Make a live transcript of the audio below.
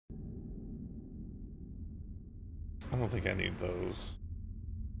I don't think I need those.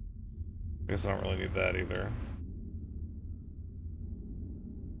 I guess I don't really need that either.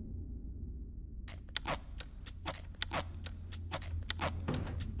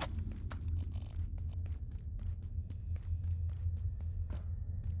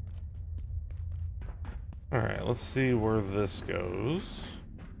 Alright, let's see where this goes.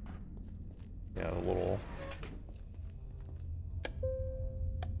 Yeah, the little...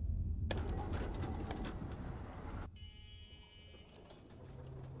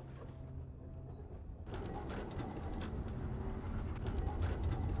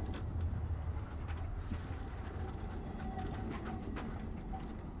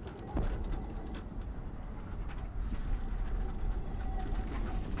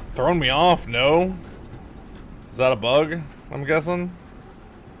 Throwing me off? No? Is that a bug, I'm guessing?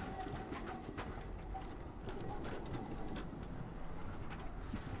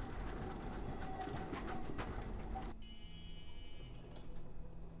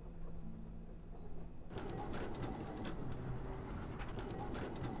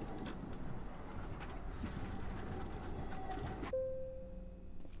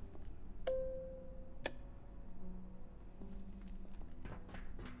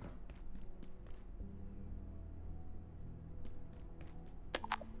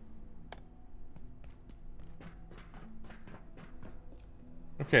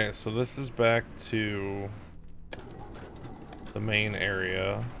 Okay, so this is back to the main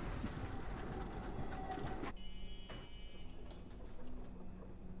area.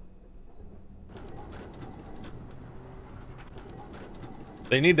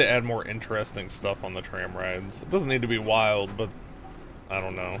 They need to add more interesting stuff on the tram rides. It doesn't need to be wild, but I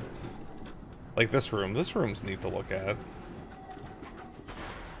don't know. Like this room. This room's neat to look at.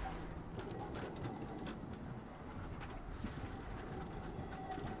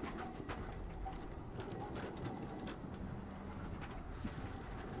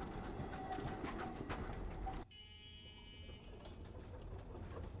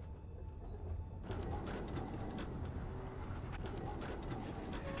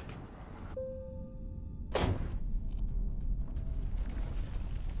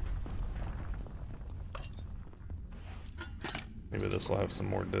 Maybe this will have some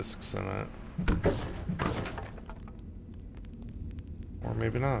more discs in it. Or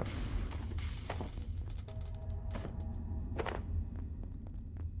maybe not.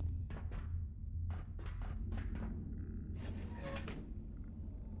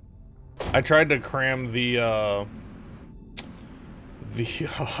 I tried to cram the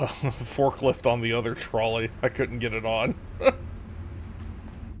forklift on the other trolley. I couldn't get it on.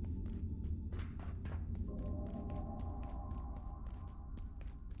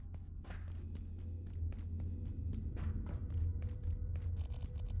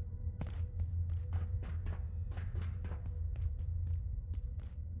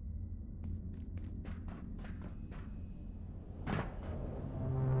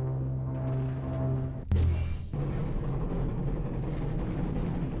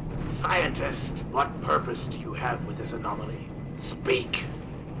 Scientist, what purpose do you have with this anomaly? Speak.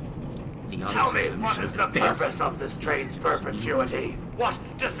 Tell me, what is the purpose of this train's perpetuity? What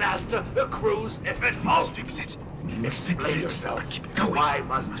disaster accrues if it halts? Fix it. Explain yourself. Why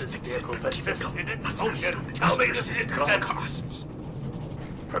must this vehicle persist in its motion? Tell me this instant.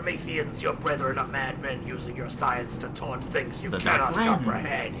 Prometheans, your brethren are madmen using your science to taunt things you cannot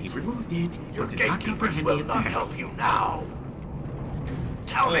comprehend. He removed it, Your but did not gatekeepers comprehend will the not effects. help you now.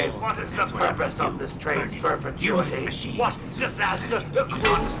 Tell me, what is the purpose of this train's perpetuity? What disaster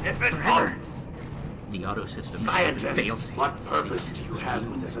accrues if it halts? The auto system Scientist, what purpose do you have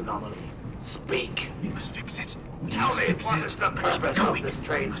with this anomaly? Speak. We must fix it. Tell me, what is the purpose of this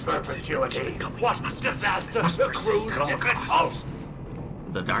train's perpetuity? What disaster accrues if it halts?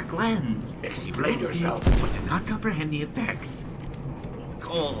 The dark lens. Explain yourself. But did not comprehend the effects.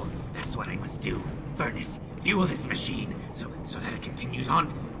 Coal. That's what I must do. Furnace. Fuel this machine so that it continues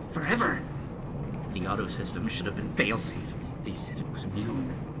on forever. The auto system should have been failsafe. They said it was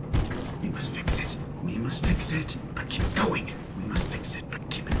immune. We must fix it. We must fix it, but keep going. We must fix it, but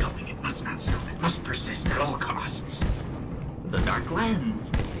keep it going. It must not stop. It must persist at all costs. The dark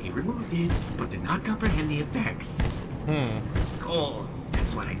lens. They removed it, but did not comprehend the effects. Coal.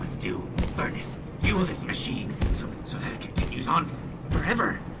 That's what I must do. Furnace. Fuel this machine so that it continues on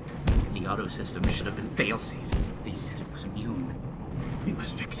forever. The auto system should have been failsafe. They said it was immune. We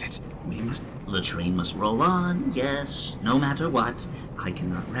must fix it. We must... The train must roll on, yes, no matter what. I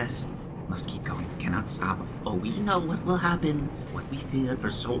cannot rest. Must keep going, cannot stop. Oh, we know what will happen. What we feared for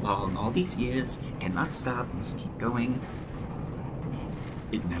so long, all these years. Cannot stop, must keep going.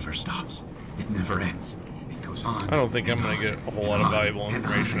 It never stops. It never ends. It goes on. I don't think I'm gonna get a whole lot of valuable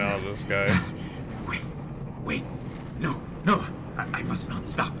information out of this guy. Wait. No. I must not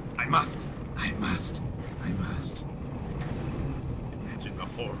stop. I must. Imagine the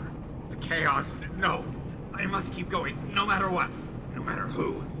horror, the chaos. No, I must keep going, no matter what, no matter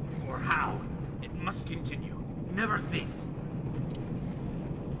who or how. It must continue, never cease.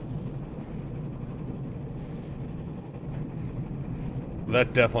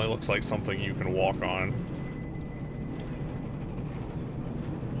 That definitely looks like something you can walk on.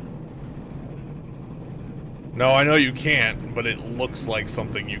 No, I know you can't, but it looks like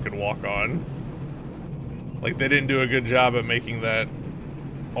something you can walk on. Like, they didn't do a good job at making that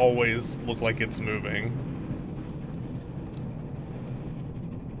always look like it's moving.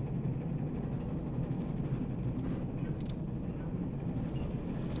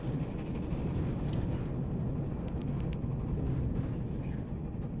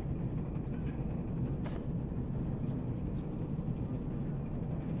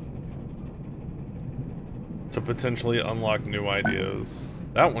 To potentially unlock new ideas.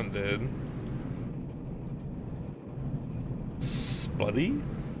 That one did. Spuddy?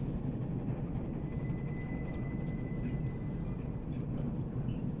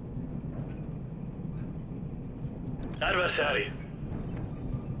 Adversary.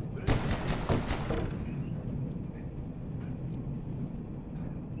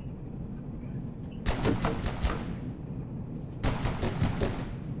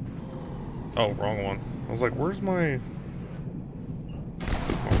 Oh, wrong one. I was like, where's my... Oh,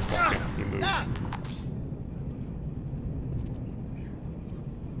 fuck, he moved.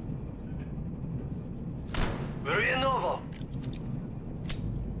 Very novel.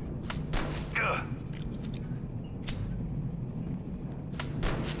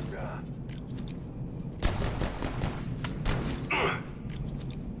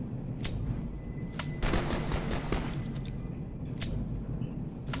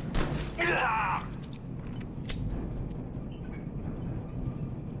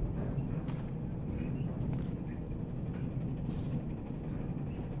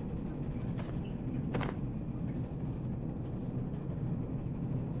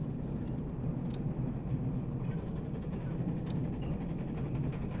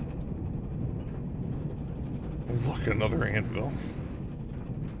 Look, another anvil.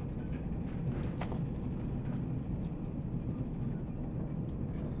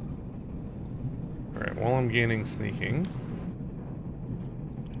 Alright, while I'm gaining sneaking.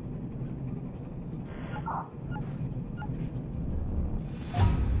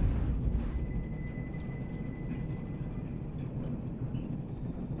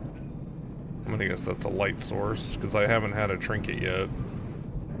 I'm gonna guess that's a light source, because I haven't had a trinket yet.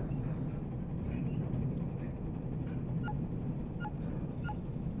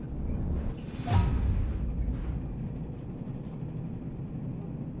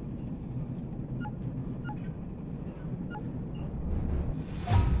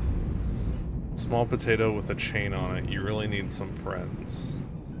 Small potato with a chain on it. You really need some friends.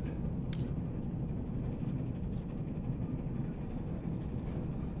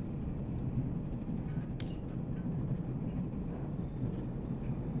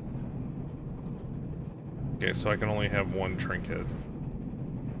 Okay, so I can only have one trinket.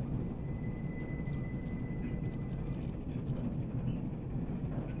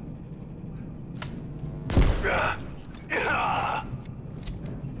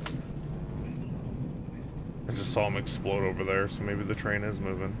 I just saw him explode over there, so maybe the train is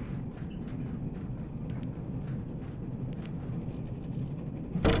moving.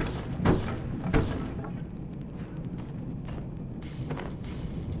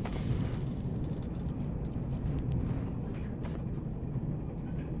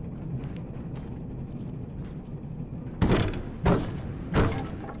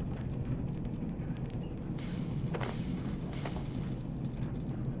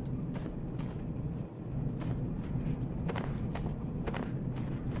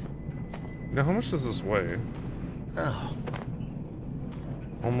 Now, how much does this weigh? Oh.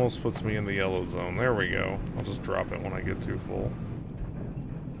 Almost puts me in the yellow zone. There we go. I'll just drop it when I get too full.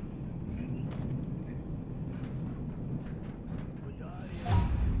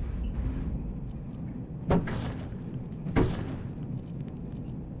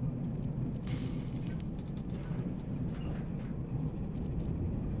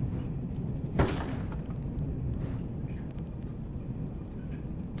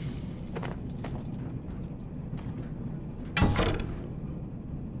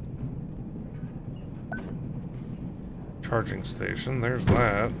 Charging station, there's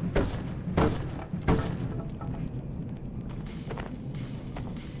that.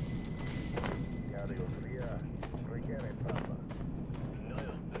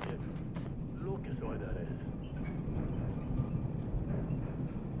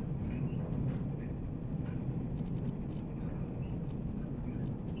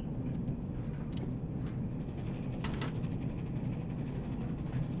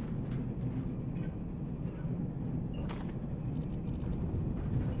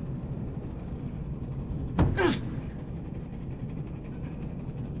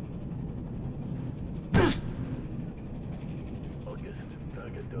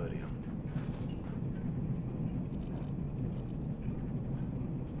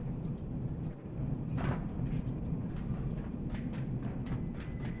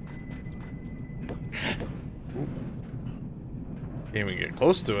 Can't even get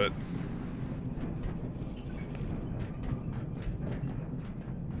close to it.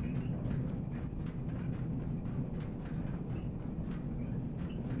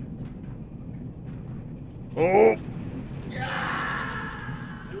 Oh!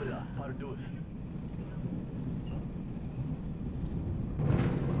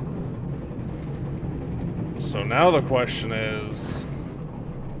 So now the question is,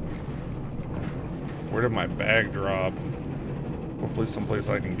 where did my bag drop? Hopefully someplace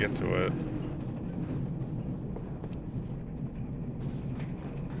I can get to it.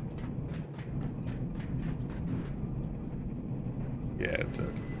 Yeah, it's it.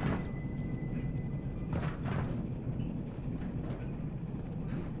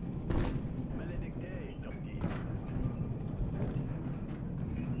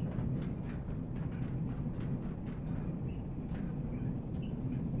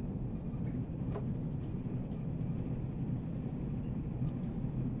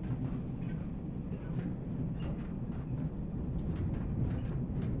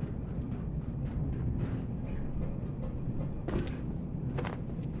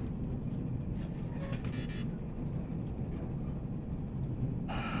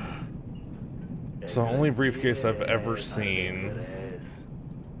 It's the only briefcase I've ever seen.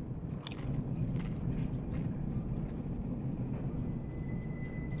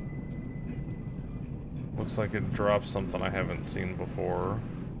 Looks like it dropped something I haven't seen before.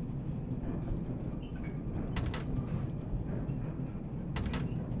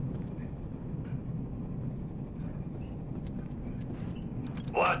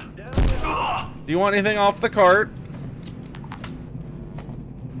 What? Do you want anything off the cart?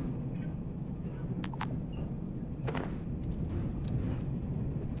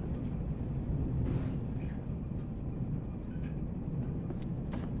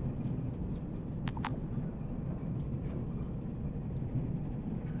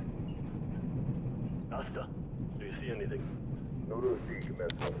 Do you see anything?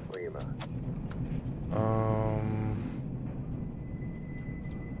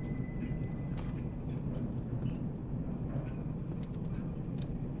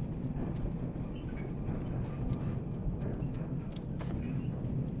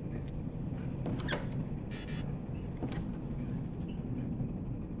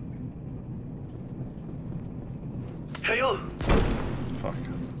 Fuck.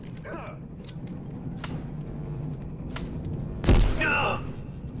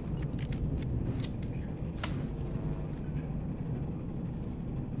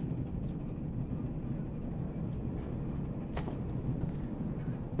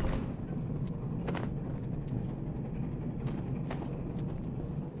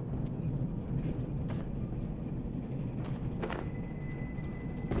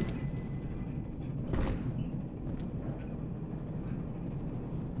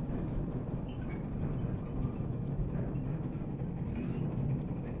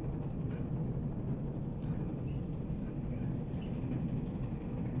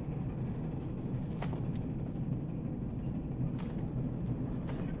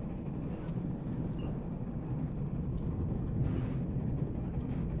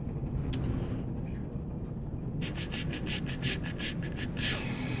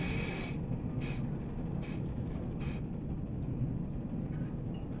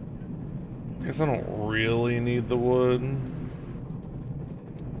 Guess I don't really need the wood.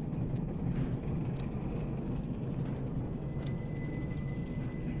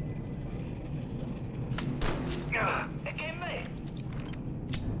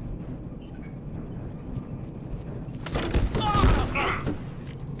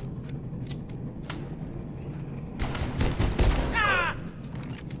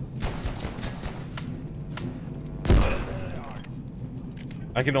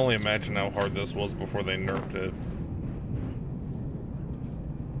 I can only imagine how hard this was before they nerfed it.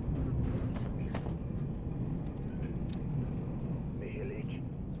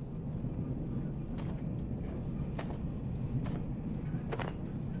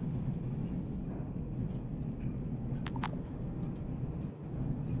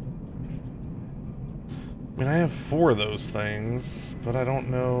 mean, I have 4 of those things, but I don't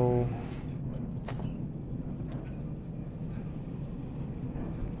know...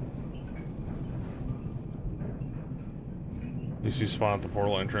 At least you spawn at the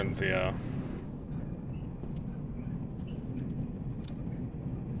portal entrance, yeah.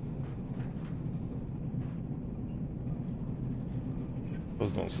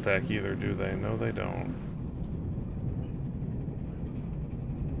 Those don't stack either, do they? No, they don't.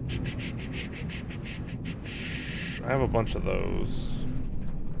 I have a bunch of those.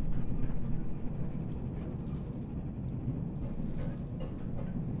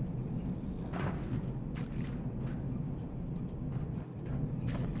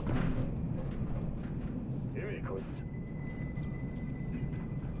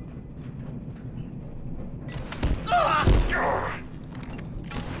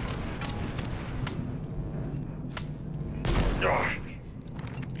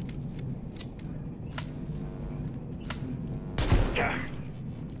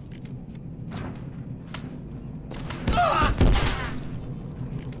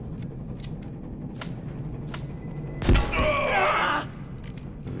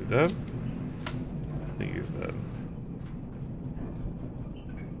 Dead? I think he's dead.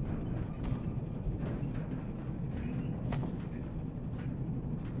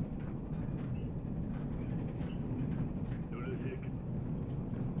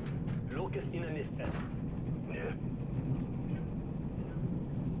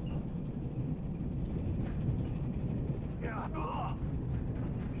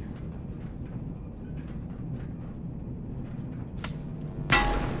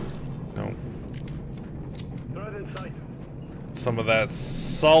 Some of that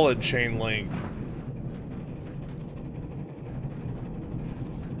solid chain link.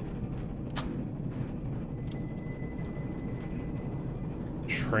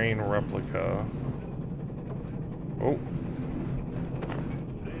 Train replica. Oh.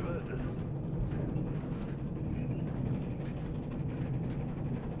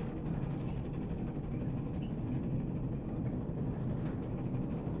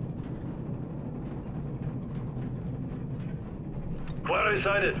 Quarry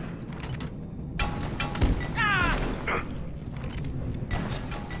sighted.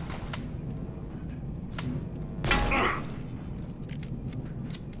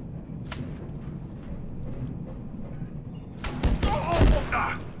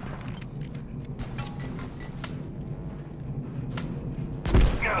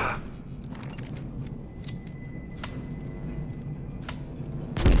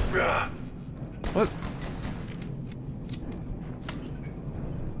 What?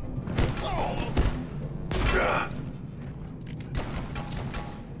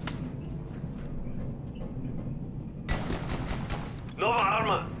 Nova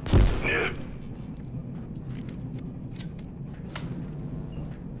armor. Yeah.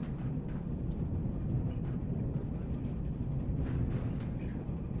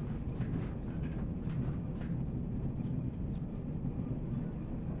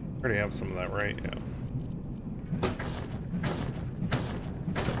 Already have some of that, right? Yeah.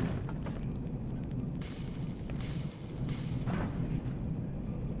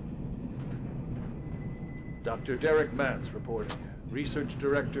 Dr. Derek Mance reporting. Research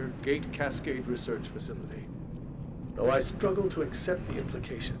Director, Gate Cascade Research Facility. Though I struggle to accept the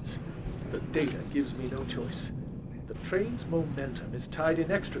implications, the data gives me no choice. The train's momentum is tied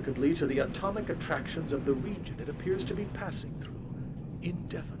inextricably to the atomic attractions of the region it appears to be passing through,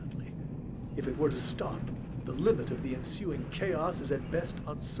 indefinitely. If it were to stop, the limit of the ensuing chaos is at best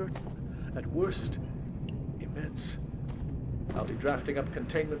uncertain, at worst, immense. I'll be drafting up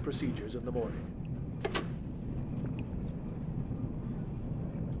containment procedures in the morning.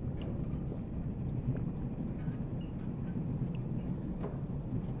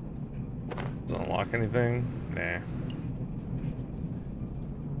 Does it unlock anything? Nah.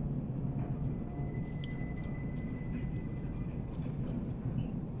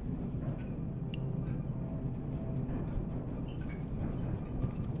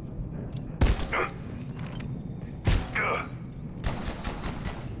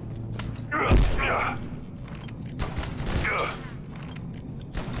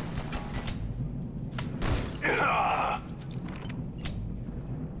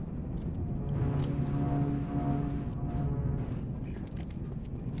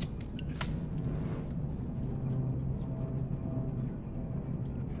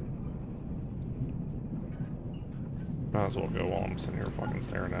 Might as well go while I'm sitting here fucking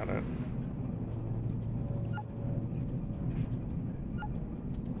staring at it.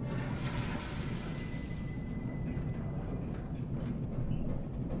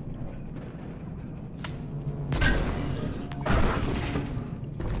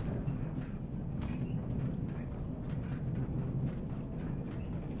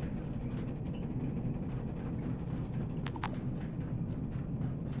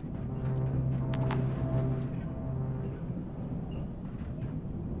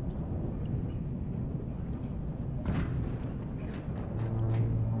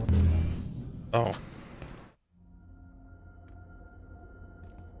 Oh.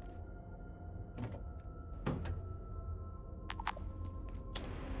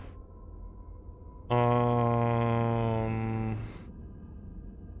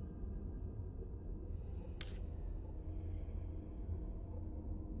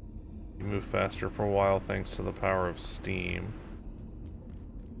 You move faster for a while thanks to the power of steam.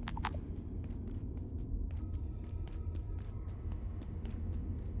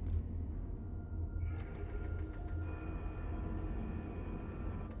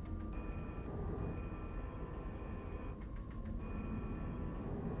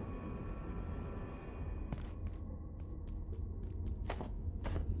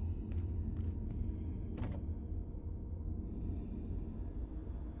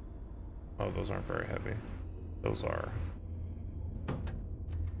 Oh, those aren't very heavy. Those are.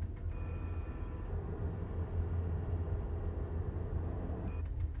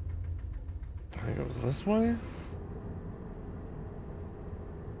 I think it was this way?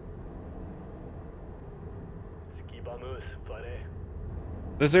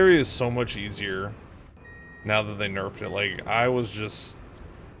 This area is so much easier now that they nerfed it. Like, I was just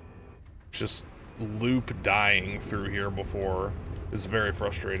loop dying through here before. It's very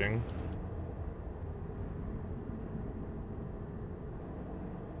frustrating.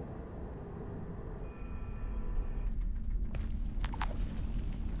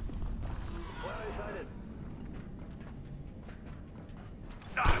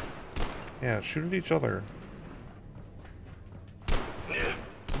 Yeah, shoot at each other.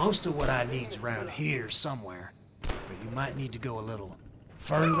 Most of what I need's around here somewhere, but you might need to go a little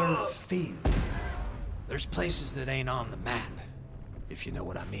further afield. There's places that ain't on the map, if you know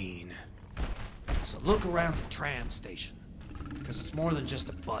what I mean. So look around the tram station, because it's more than just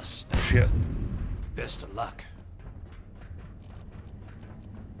a bus stop. Shit. Best of luck.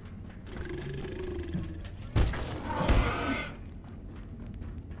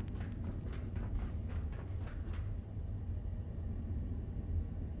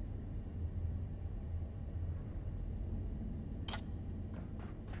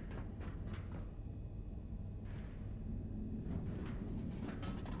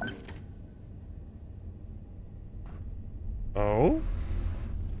 Oh?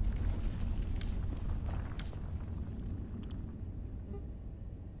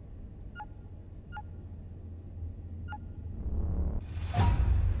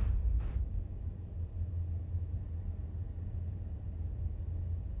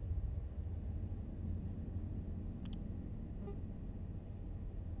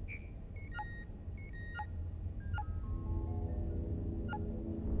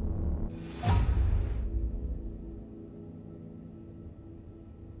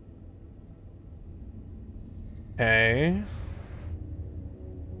 Okay.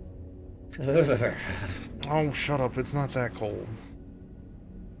 Oh, shut up. It's not that cold.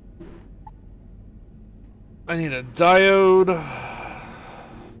 I need a diode.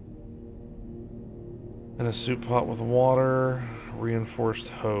 And a soup pot with water. Reinforced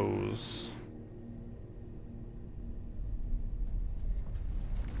hose.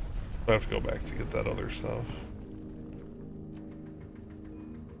 I have to go back to get that other stuff.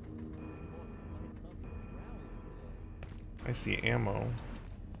 I see ammo.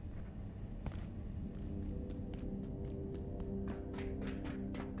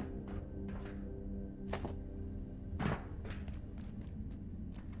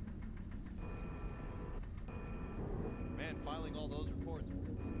 Man, filing all those reports.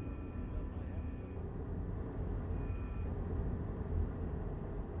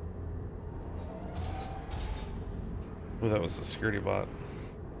 Oh, that was a security bot.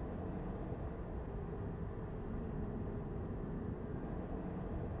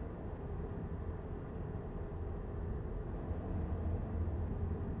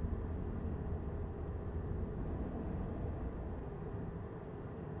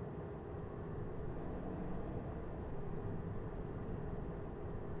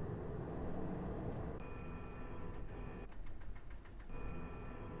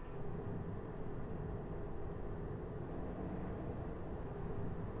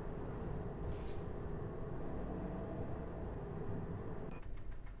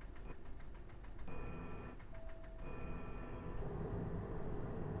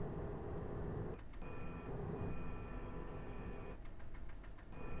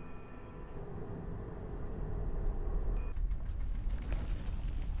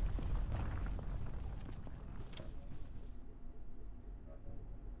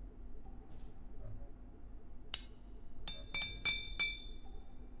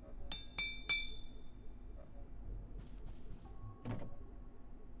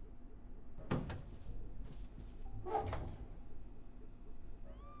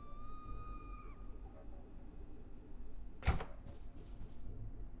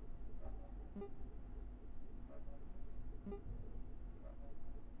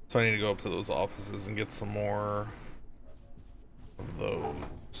 So I need to go up to those offices and get some more of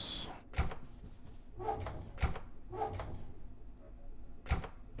those.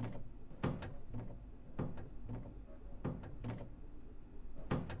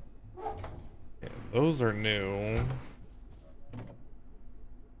 Yeah, those are new.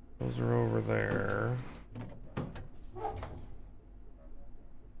 Those are over there.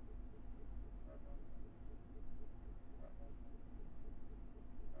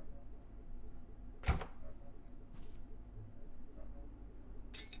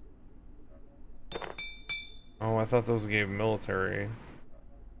 Oh, I thought those gave military.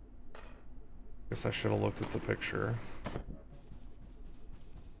 Guess I should have looked at the picture.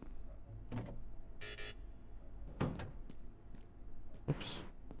 Oops.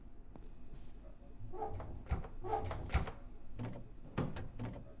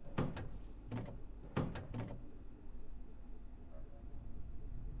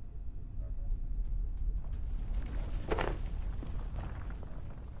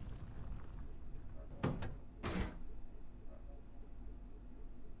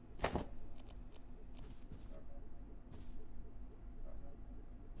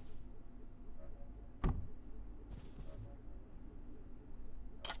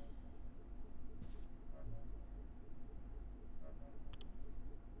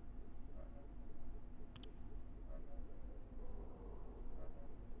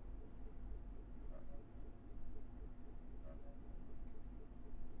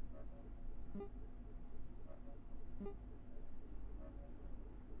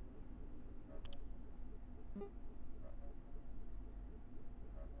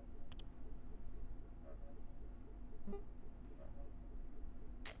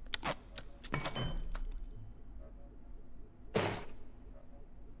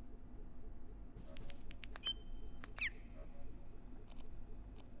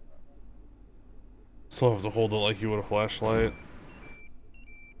 Still have to hold it like you would a flashlight.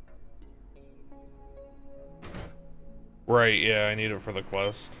 Right, yeah, I need it for the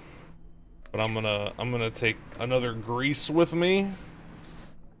quest. But I'm gonna take another grease with me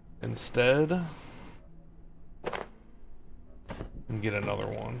instead. And get another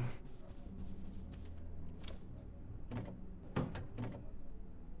one.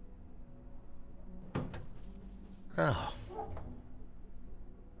 Oh.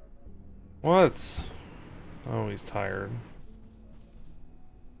 What? Oh, he's tired.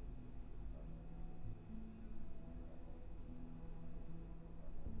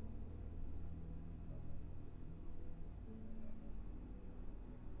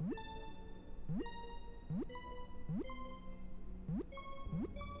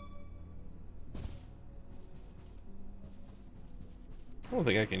 I don't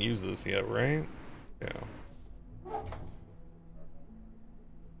think I can use this yet, right? Yeah.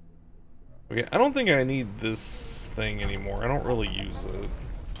 Okay, I don't think I need this thing anymore. I don't really use it.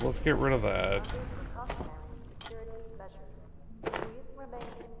 Let's get rid of that.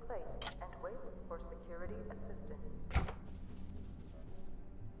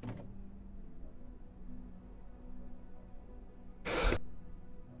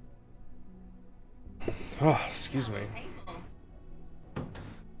 Oh, excuse me.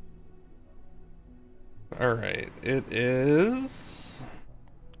 Alright, it is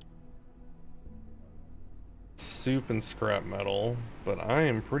soup and scrap metal, but I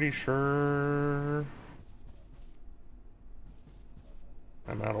am pretty sure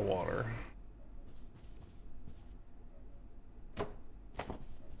I'm out of water.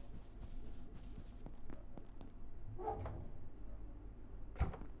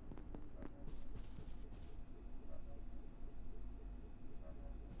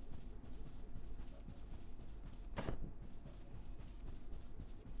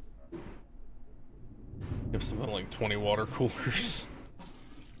 Give something like 20 water coolers.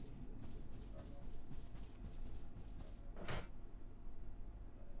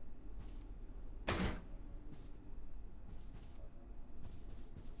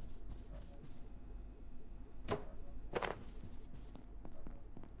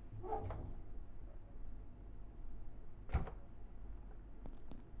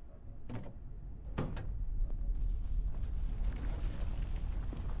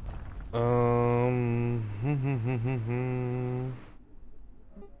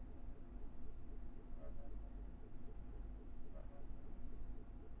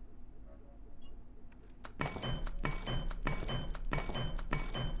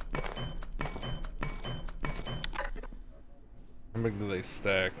 How big do they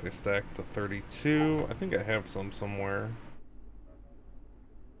stack? They stack to 32. I think I have some somewhere.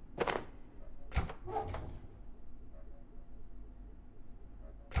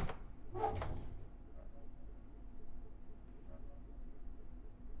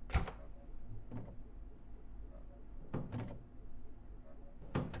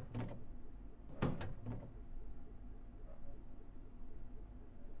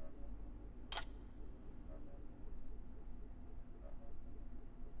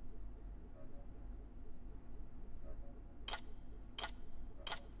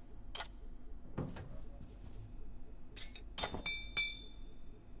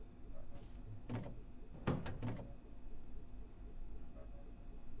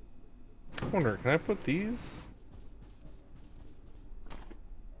 wonder, can I put these?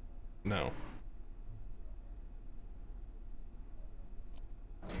 No.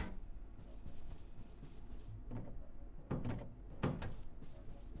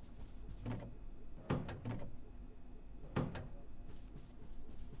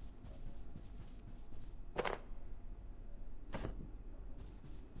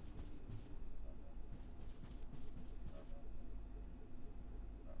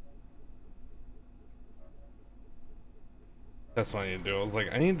 That's what I need to do. I was like,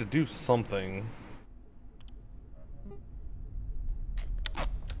 I need to do something.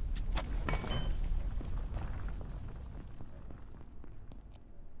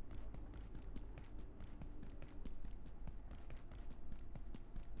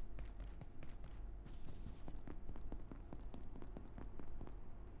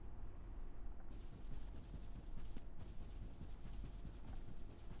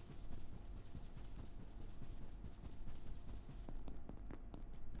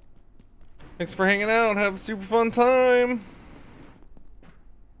 Thanks for hanging out. Have a super fun time. I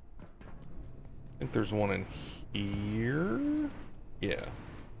think there's one in here. Yeah.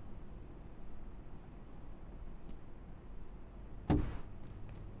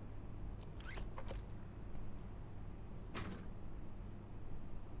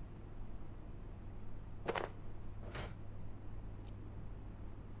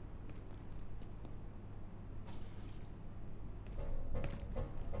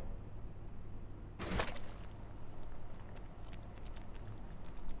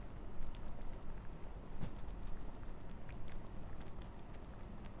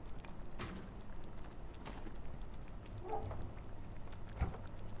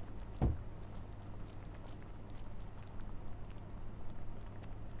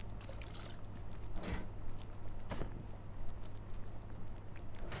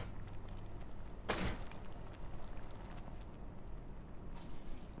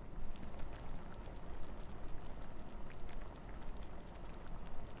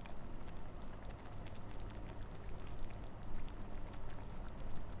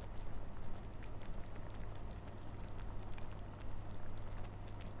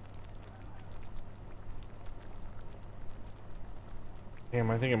 Damn,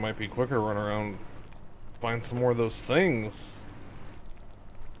 I think it might be quicker to run around, find some more of those things.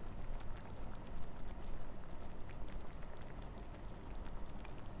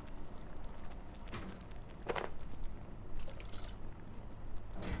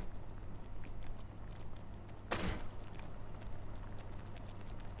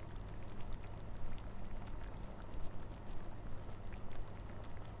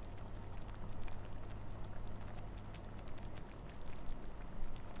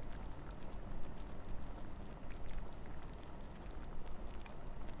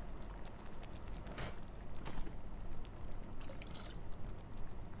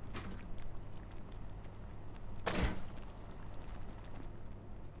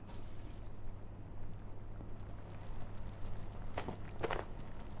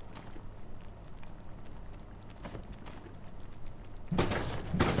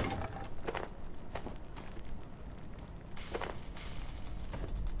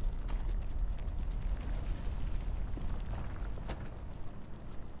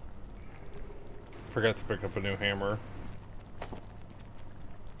 Forgot to pick up a new hammer.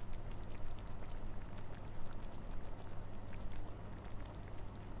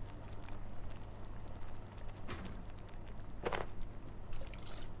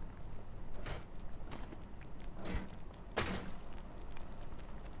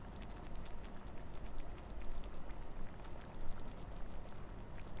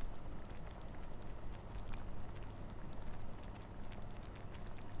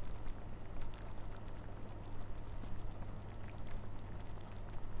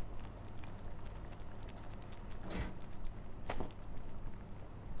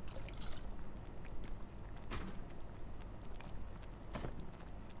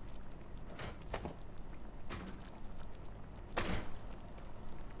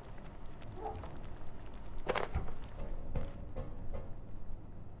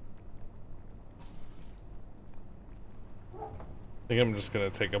 I think I'm just gonna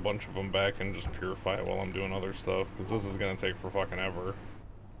take a bunch of them back and just purify it while I'm doing other stuff, because this is gonna take for fucking ever.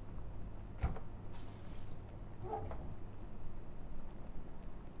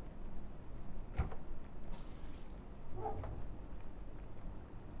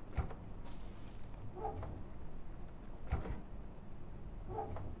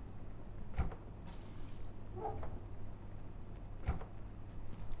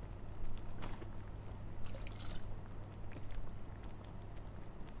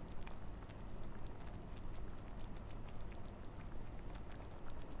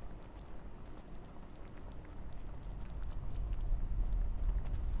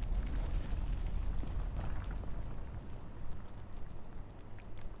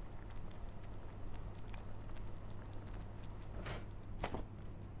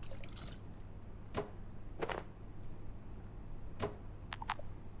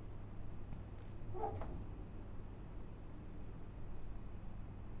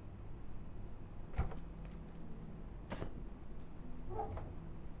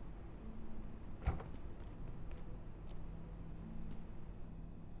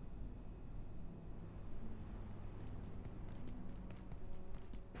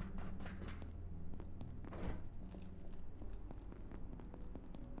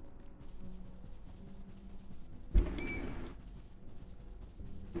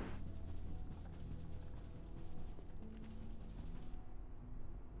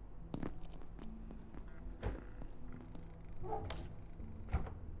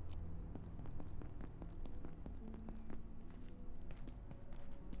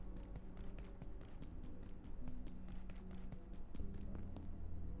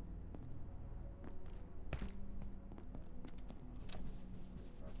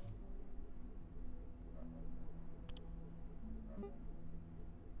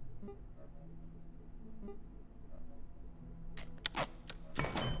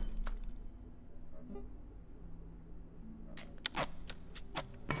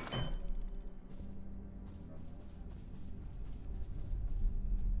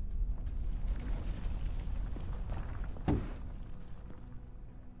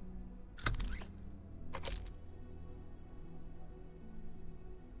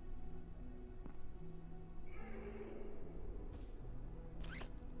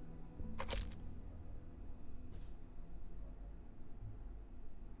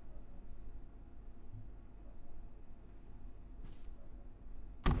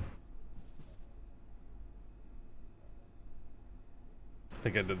 I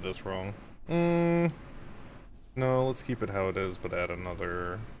think I did this wrong. No, let's keep it how it is, but add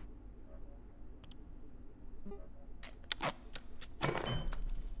another.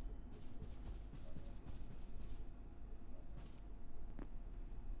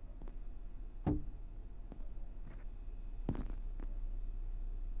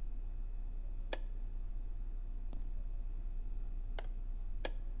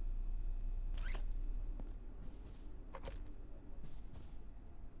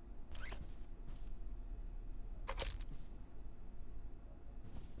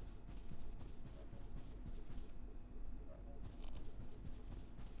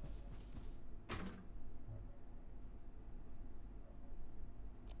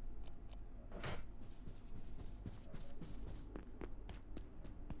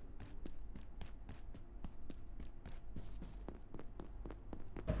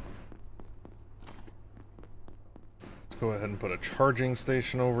 Go ahead and put a charging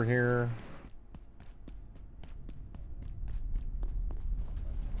station over here.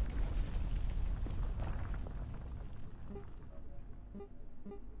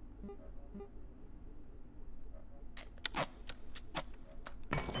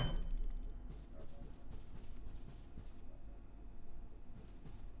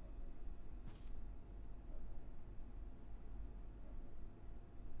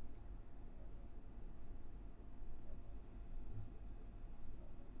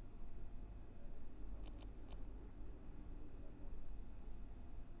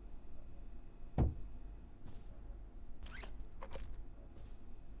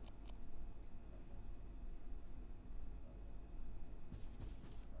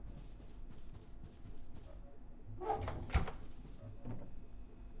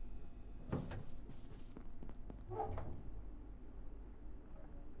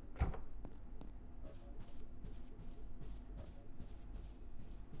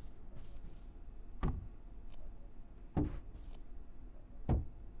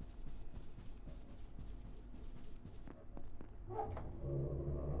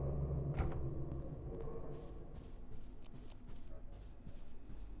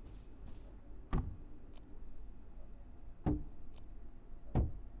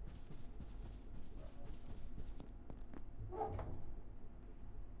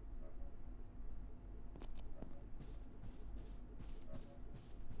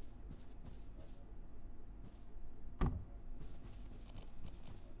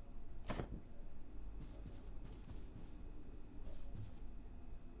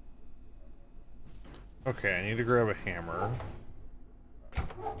 Okay, I need to grab a hammer.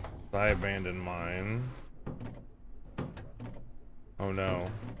 I abandoned mine. Oh no.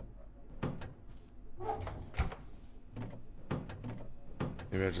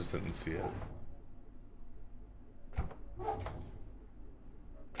 Maybe I just didn't see it.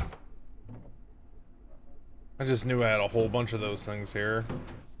 I just knew I had a whole bunch of those things here.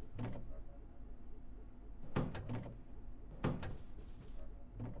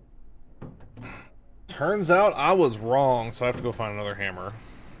 Turns out I was wrong, so I have to go find another hammer.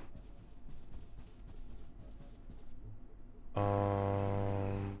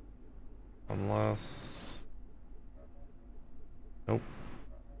 Unless... Nope.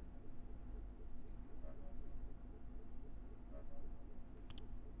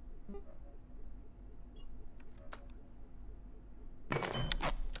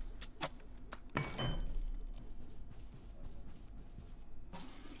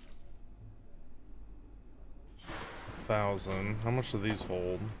 $1,000. How much do these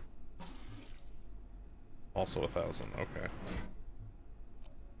hold? Also 1,000. Okay.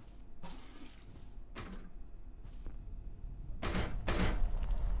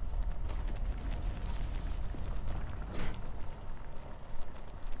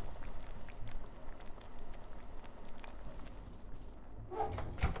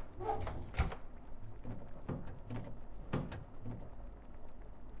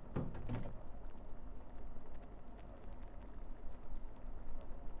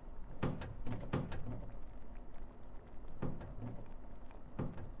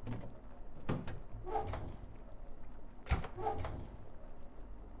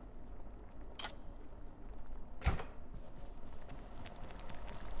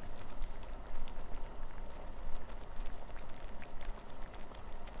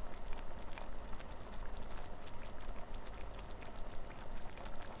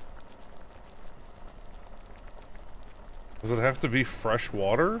 Does it have to be fresh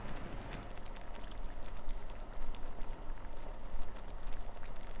water?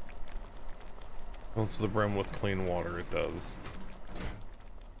 Fill to the brim with clean water, it does.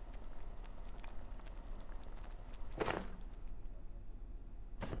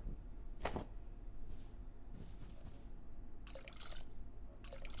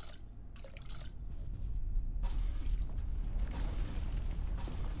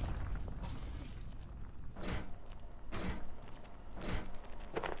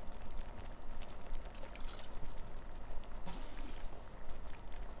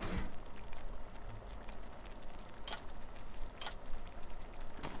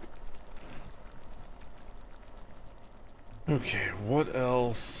 Okay, what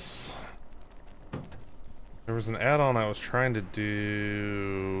else? There was an add-on I was trying to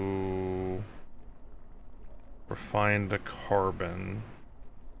do. Refine the carbon.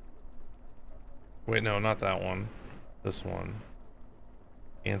 Wait, no, not that one. This one.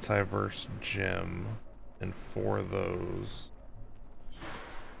 Antiverse gem. And 4 of those.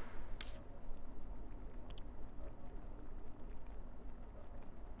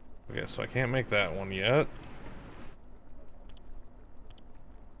 Okay, so I can't make that one yet.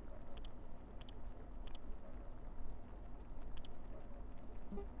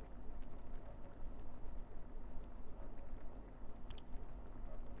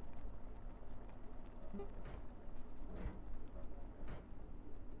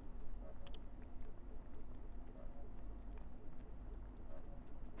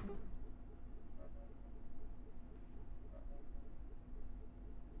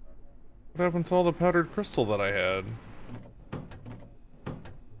 What happened to all the powdered crystal that I had?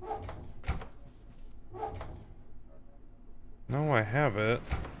 No, I have it.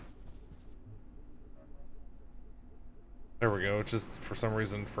 There we go. It just, for some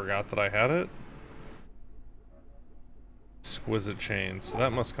reason, forgot that I had it. Exquisite chain. So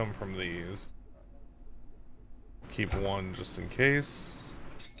that must come from these. Keep 1 just in case.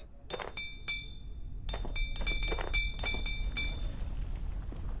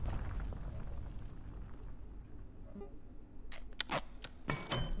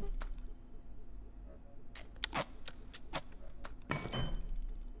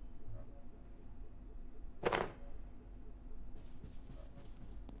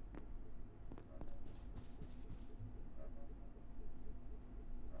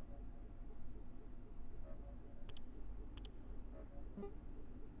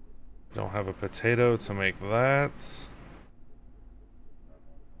 Don't have a potato to make that.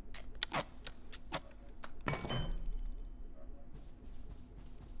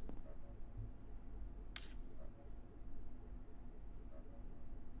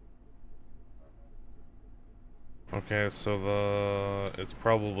 Okay, so it's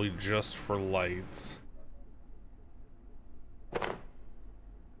probably just for light.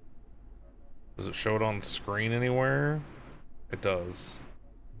 Does it show it on screen anywhere? It does.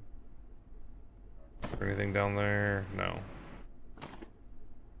 Is there anything down there? No.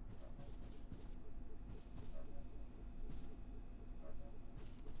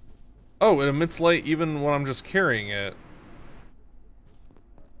 Oh, it emits light even when I'm just carrying it.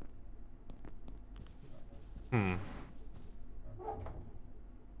 Hmm.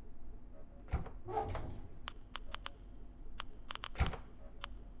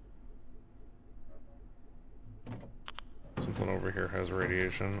 Something over here has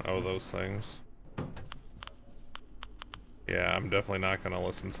radiation. Oh, those things. Yeah, I'm definitely not gonna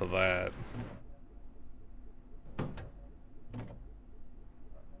listen to that.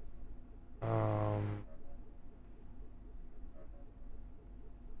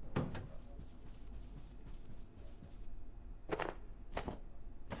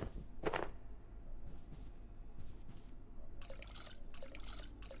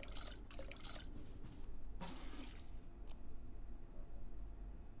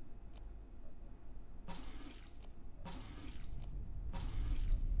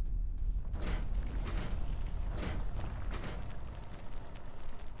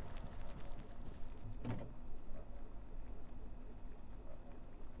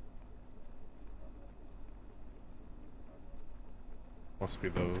 Must be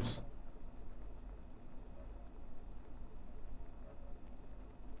those.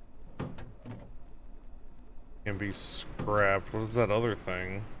 Can be scrapped. What is that other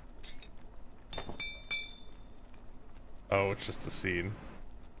thing? Oh, it's just a seed.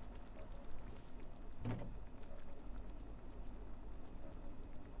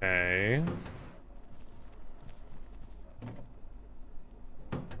 Okay.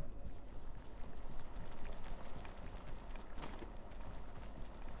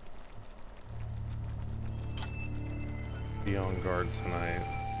 Be on guard tonight.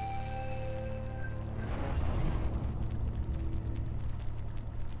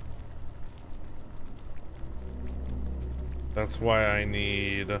 That's why I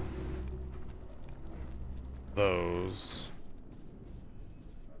need those.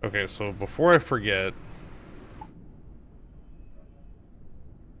 Okay, so before I forget,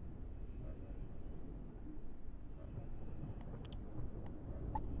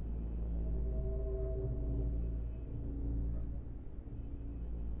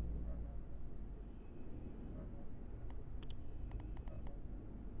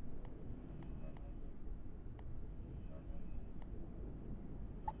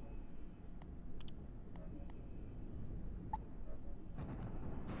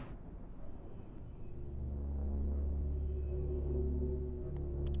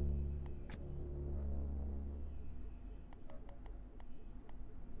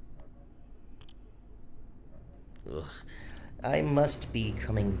 Ugh. I must be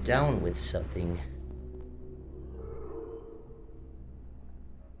coming down with something.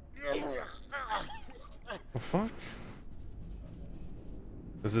 The fuck?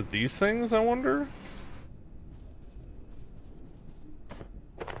 Is it these things, I wonder?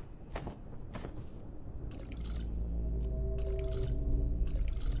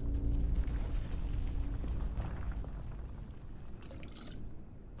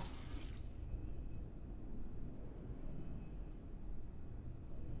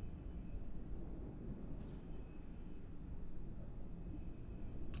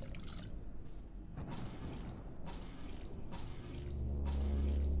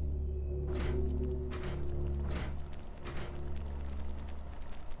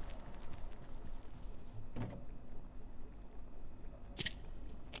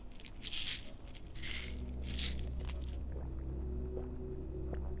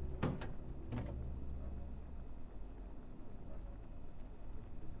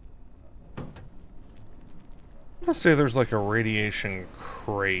 Let's say there's like a radiation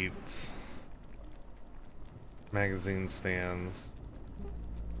crate. Magazine stands.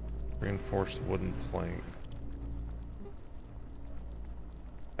 Reinforced wooden plank.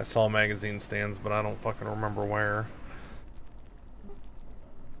 I saw magazine stands, but I don't fucking remember where.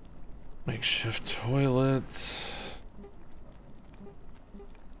 Makeshift toilet.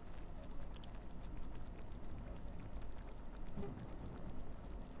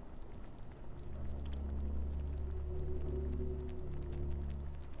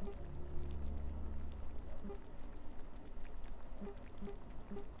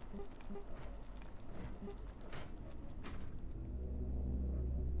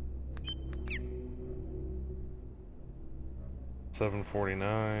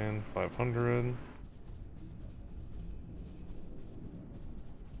 $749, 500.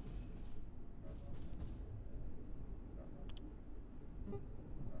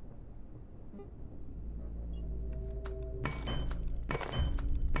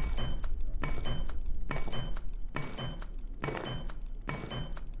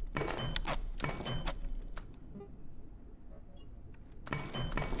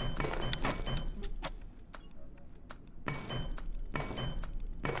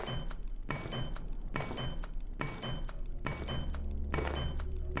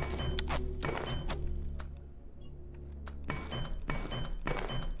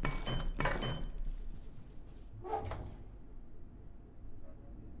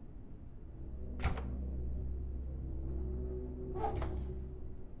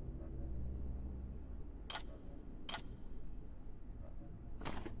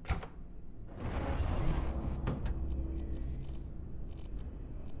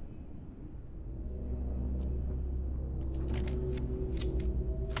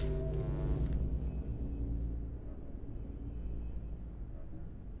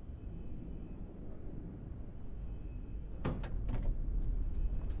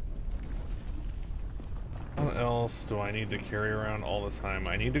 What else do I need to carry around all the time?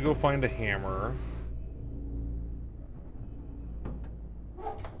 I need to go find a hammer.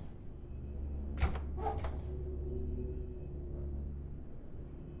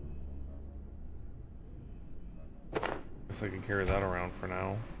 Guess I can carry that around for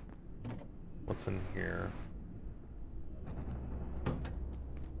now. What's in here?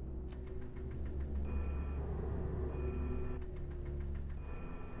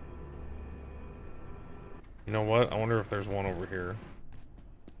 You know what? I wonder if there's one over here.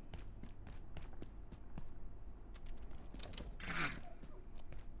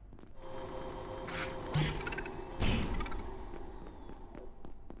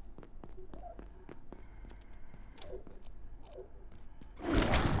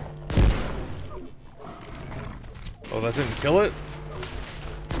 Oh, that didn't kill it?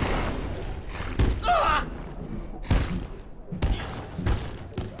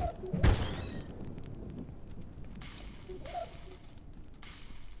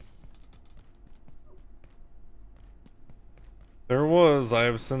 There was. I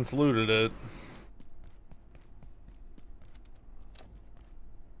have since looted it.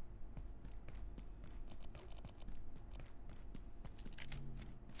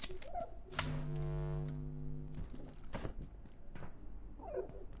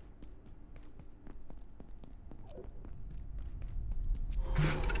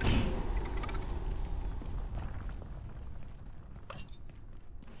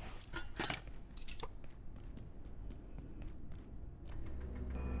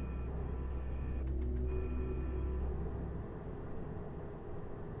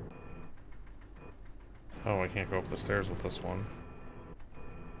 Oh, I can't go up the stairs with this one.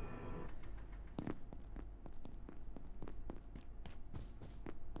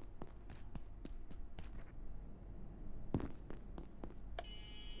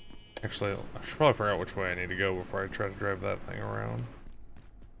 Actually, I should probably figure out which way I need to go before I try to drive that thing around.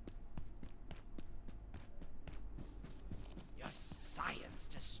 Your science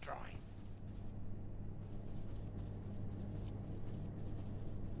destroys.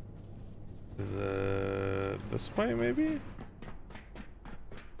 Is it this way, maybe?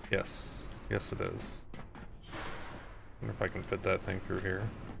 Yes. Yes, it is. Wonder if I can fit that thing through here.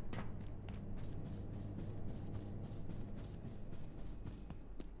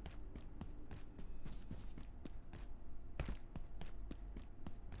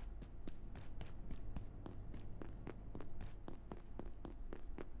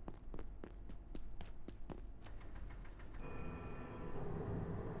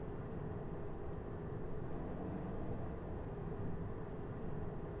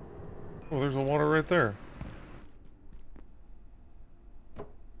 Oh, there's a water right there.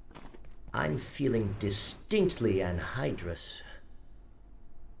 I'm feeling distinctly anhydrous.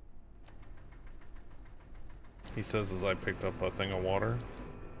 He says as I picked up a thing of water.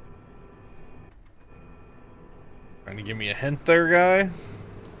 Trying to give me a hint there, guy?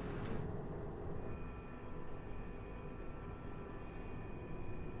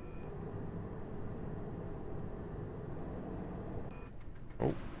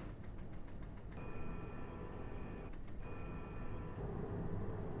 Oh.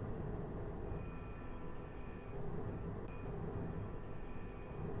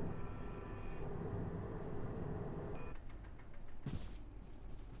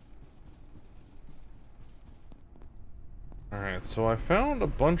 Alright, so I found a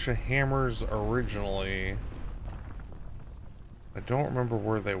bunch of hammers originally. I don't remember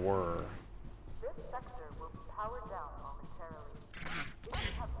where they were. This sector will be powered down momentarily. If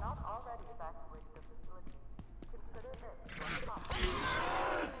you have not already evacuated the facility, consider this your top.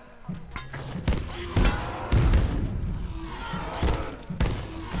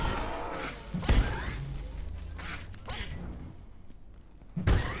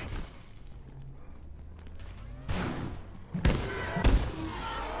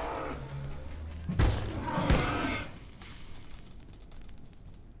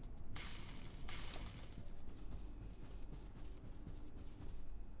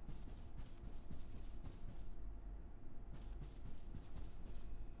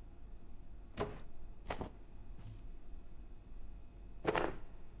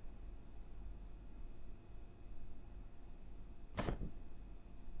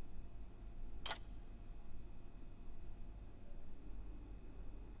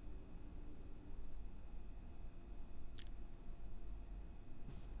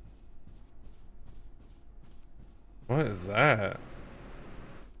 What is that?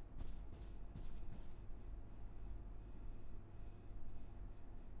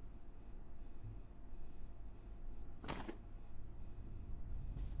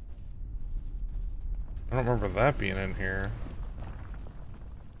 I don't remember that being in here.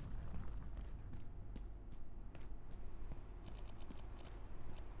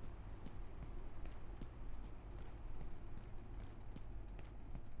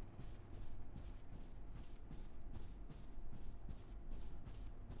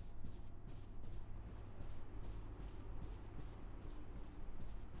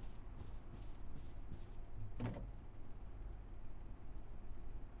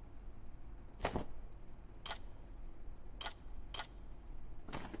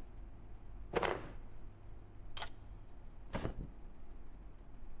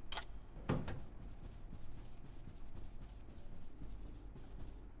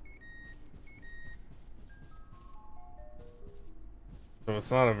 So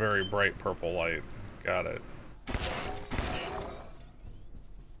it's not a very bright purple light. Got it.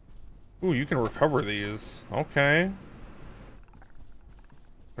 Ooh, you can recover these. Okay.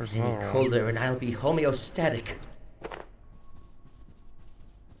 There's Any another one. colder and I'll be homeostatic.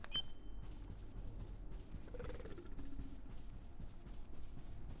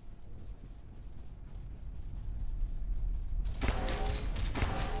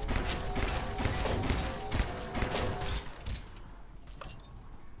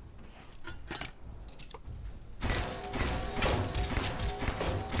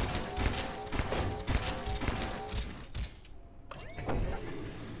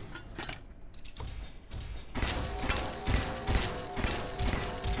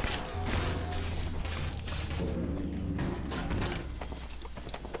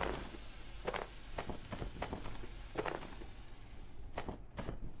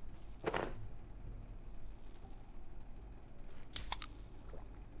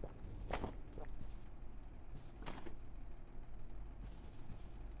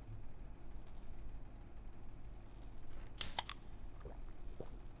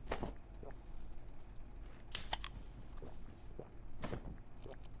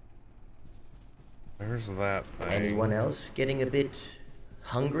 There's that thing. Anyone else getting a bit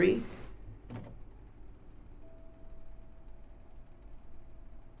hungry?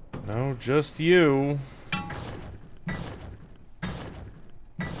 No, just you.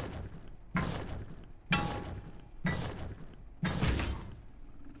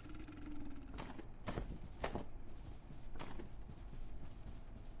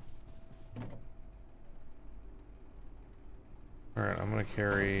 Alright, I'm gonna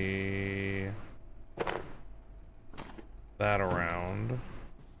carry that around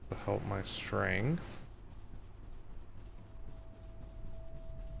to help my strength.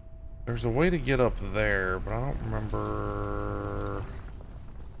 There's a way to get up there, but I don't remember.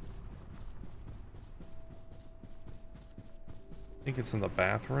 I think it's in the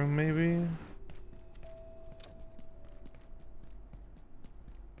bathroom, maybe?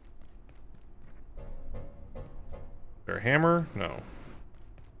 Is there a hammer? No.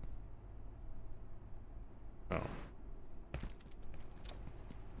 No.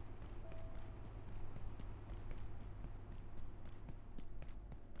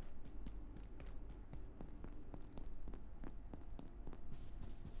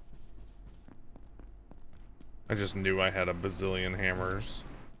 I just knew I had a bazillion hammers.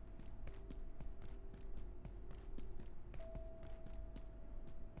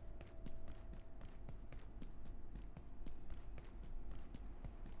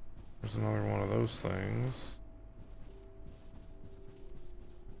 There's another one of those things.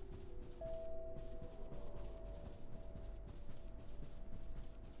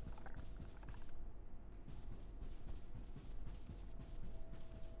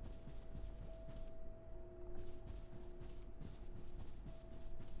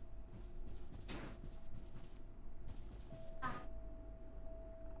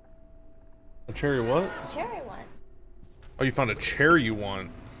 A cherry what? Cherry one. Oh, you found a chair you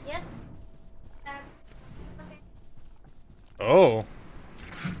want. Yep. Oh.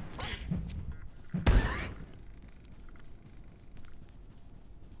 Did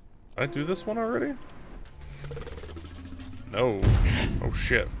I do this one already? No. Oh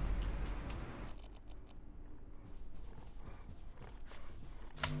shit.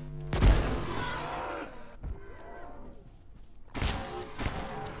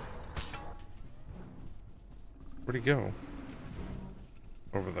 Where'd he go?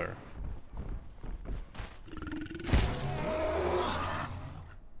 Over there.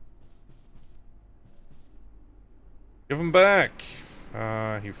 Give him back!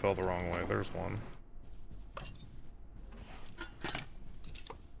 He fell the wrong way. There's one.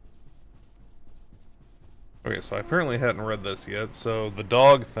 Okay, so I apparently hadn't read this yet. So the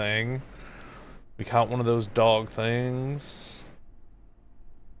dog thing. We caught one of those dog things.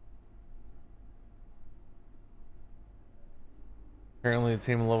 Apparently the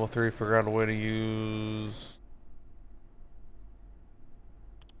team in level 3 figured out a way to use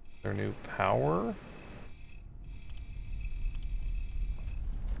their new power.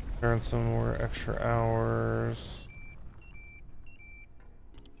 Earn some more extra hours.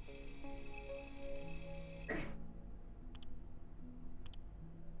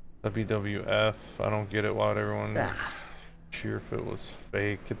 WWF, I don't get it. Why would everyone cheer if it was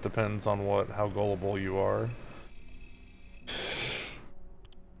fake? It depends on how gullible you are.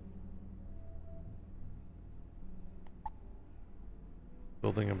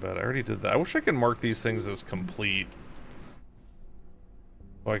 Building a bed. I already did that. I wish I could mark these things as complete,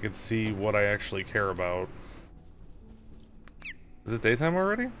 so I could see what I actually care about. Is it daytime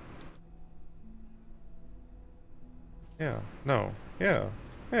already? Yeah. No. Yeah.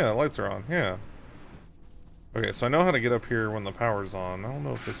 Yeah, lights are on. Yeah. Okay, so I know how to get up here when the power's on. I don't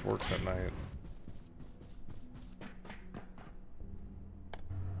know if this works at night.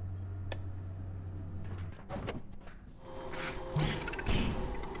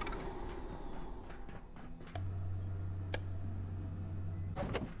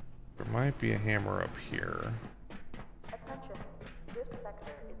 There might be a hammer up here. Attention, this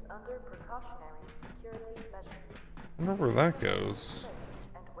sector is under precautionary security measures. I wonder where that goes.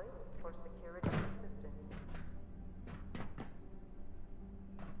 And wait for security assistance.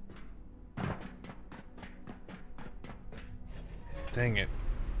 Dang it.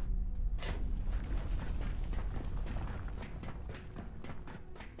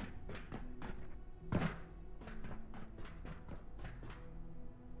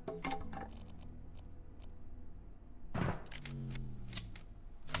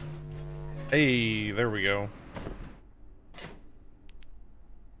 Hey, there we go.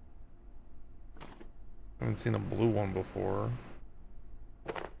 Haven't seen a blue one before.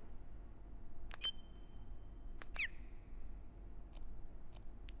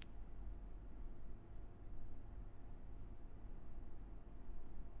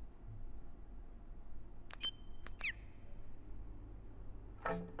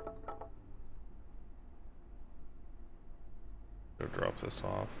 drop this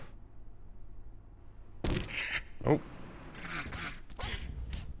off. Oh.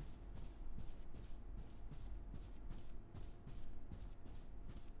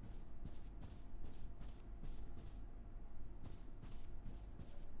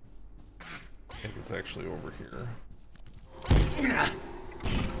 I think it's actually over here.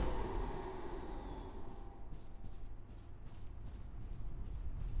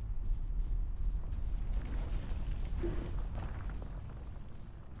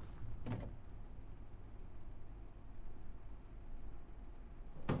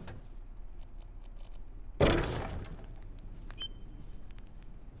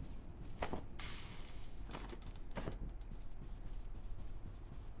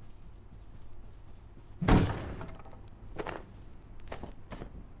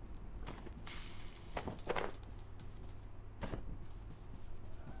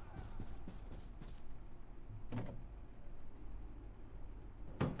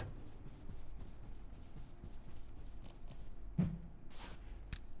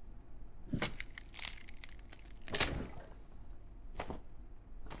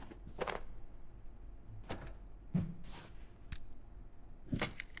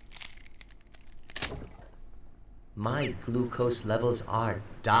 My glucose levels are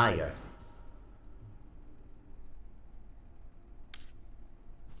dire.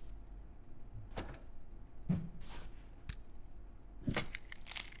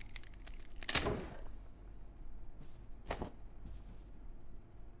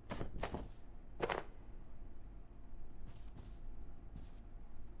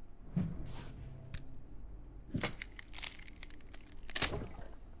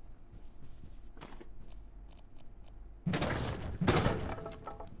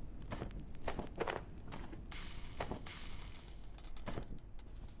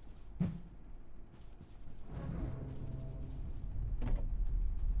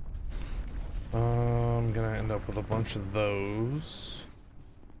 I'm gonna end up with a bunch of those.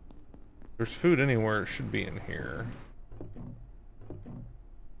 If there's food anywhere, it should be in here.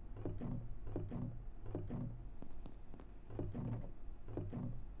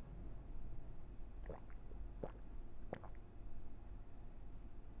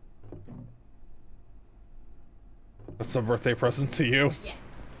 That's a birthday present to you. Yeah.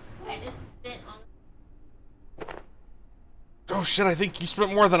 I just spit on. Oh shit, I think you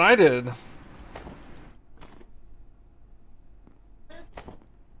spent more than I did.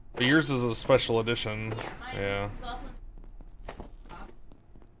 But yours is a special edition. Yeah.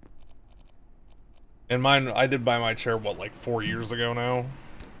 And mine, I did buy my chair, what, like 4 years ago now?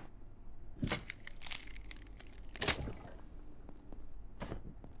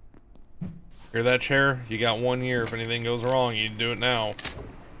 Hear that, chair? You got 1 year. If anything goes wrong, you do it now.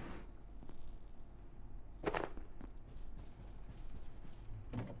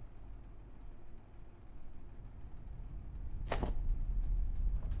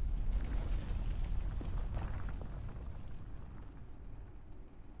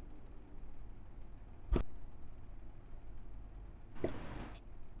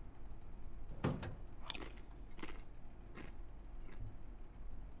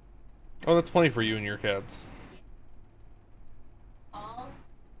 Oh, that's plenty for you and your cats. Well,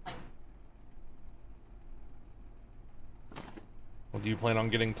 do you plan on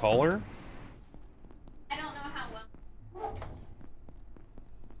getting taller? I don't know how well.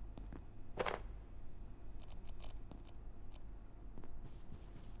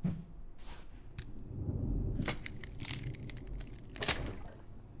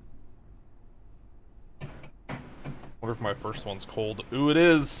 Wonder if my first one's cold. Ooh, it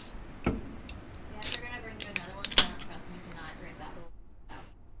is! Yeah, they're gonna bring you another one, so I don't trust me to not drink that whole out.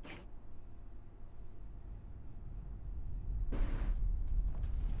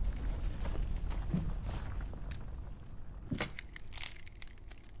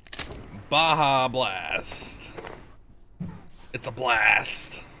 Baja Blast. It's a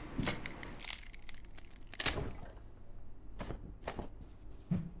blast.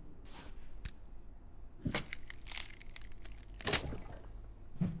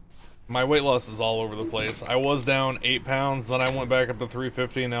 My weight loss is all over the place. I was down 8 pounds, then I went back up to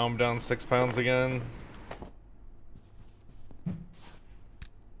 350, now I'm down 6 pounds again.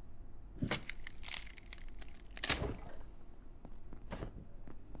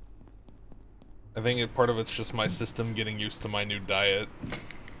 I think part of it's just my system getting used to my new diet.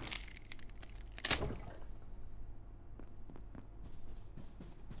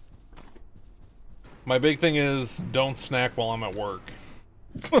 My big thing is don't snack while I'm at work.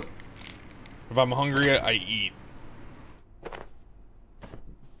 If I'm hungry, I eat.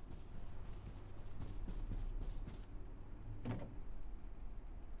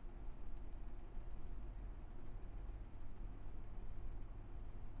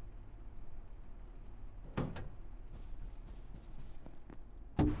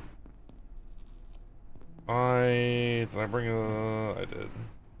 Did I bring I did.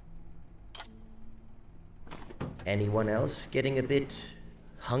 Anyone else getting a bit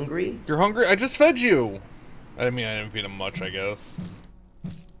hungry? You're hungry? I just fed you! I mean, I didn't feed him much, I guess.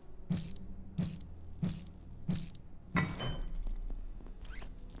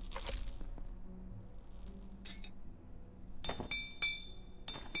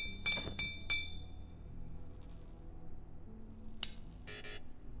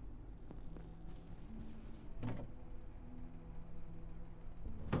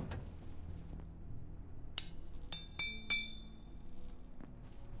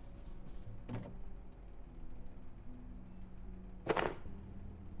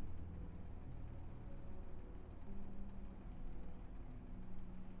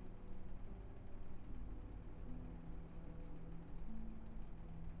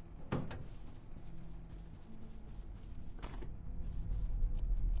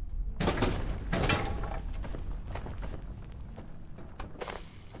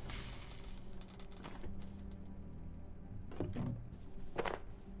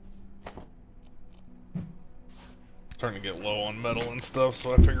 Starting to get low on metal and stuff,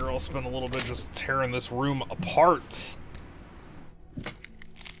 so I figure I'll spend a little bit just tearing this room apart.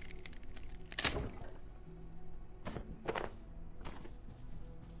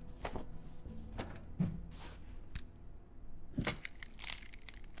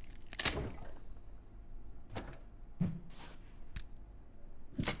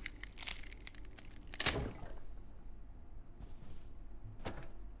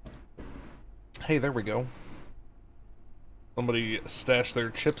 Hey, there we go. Somebody stashed their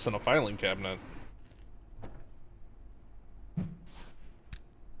chips in a filing cabinet.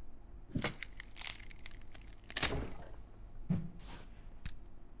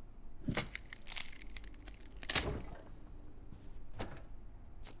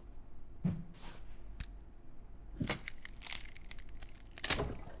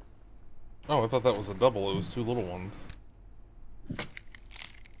 Oh, I thought that was a double. It was two little ones.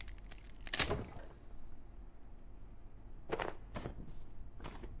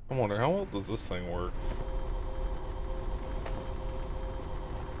 I wonder, how well does this thing work?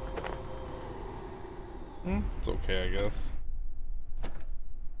 It's okay, I guess.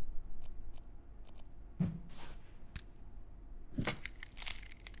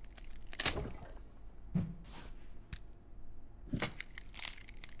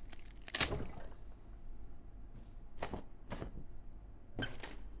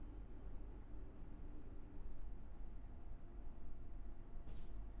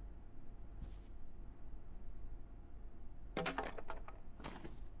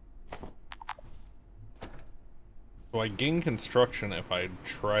 So I gain construction if I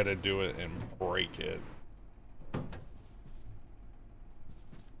try to do it and break it.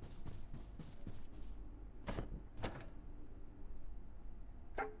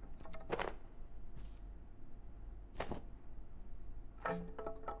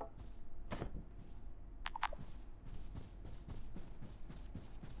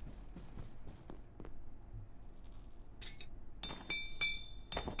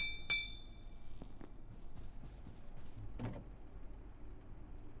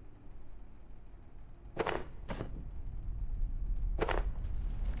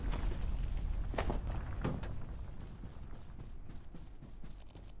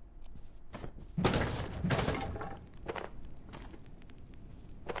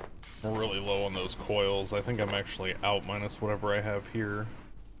 I'm really low on those coils. I think I'm actually out minus whatever I have here.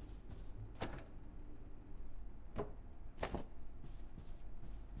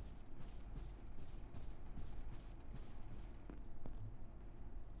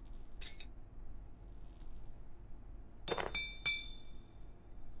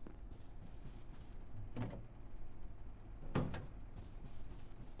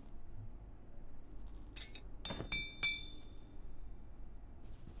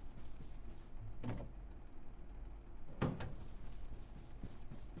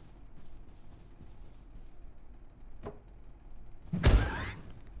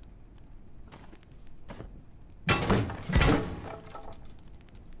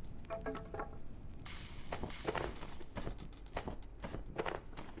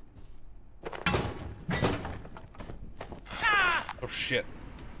 Oh shit.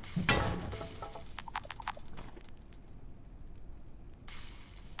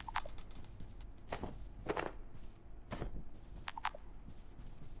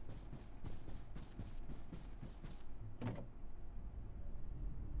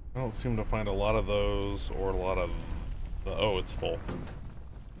 I don't seem to find a lot of those or a lot of the... Oh, it's full.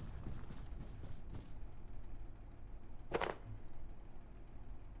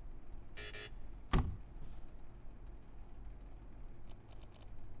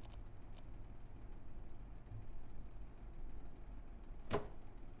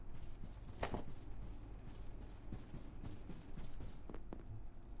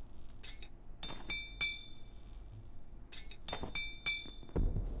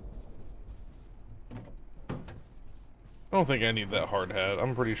 I don't think I need that hard hat.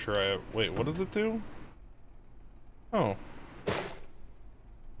 I'm pretty sure I... Wait, what does it do? Oh.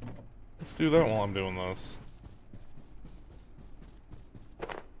 Let's do that while I'm doing this.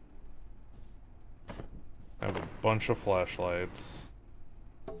 I have a bunch of flashlights.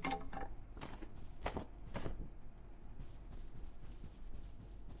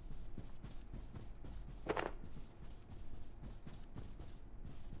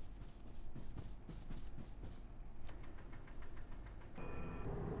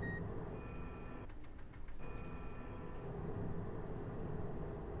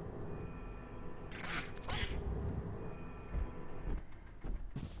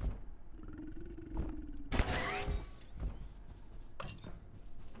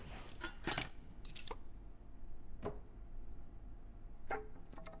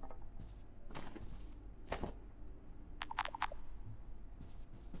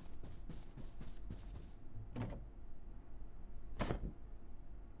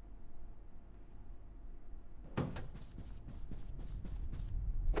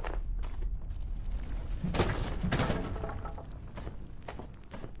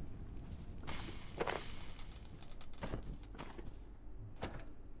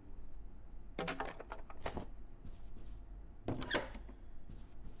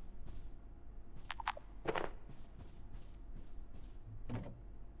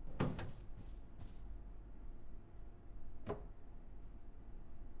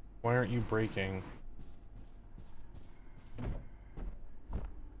 Why aren't you breaking?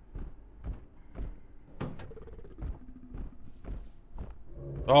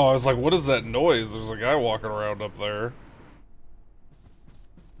 Oh, I was like, what is that noise? There's a guy walking around up there.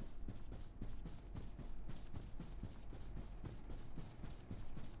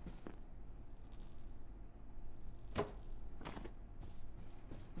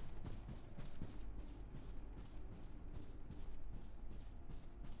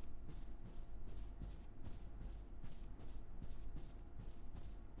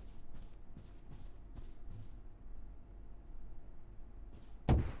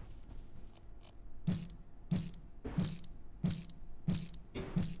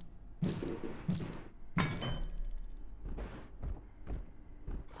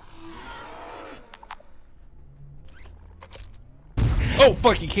 Oh,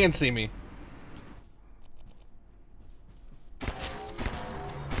 fuck, he can't see me.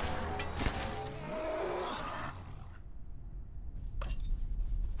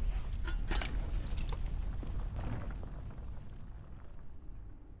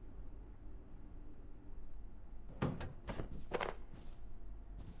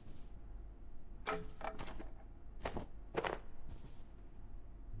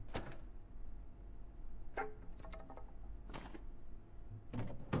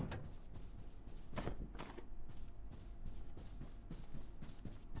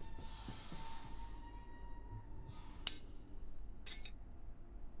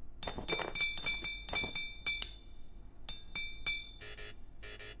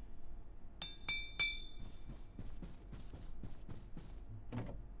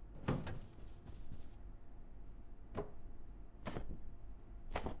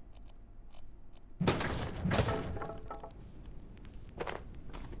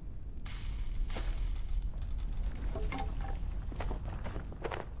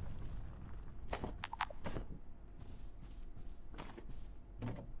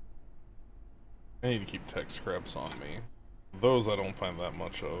 I need to keep tech scraps on me. Those I don't find that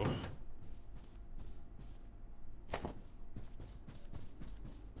much of.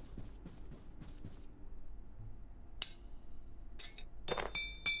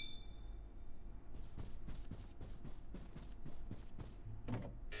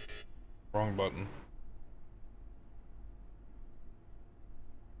 Wrong button.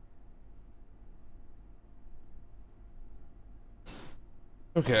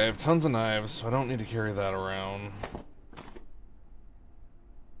 Okay, I have tons of knives, so I don't need to carry that around.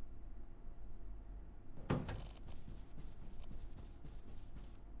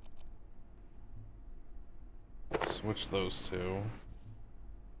 Switch those two.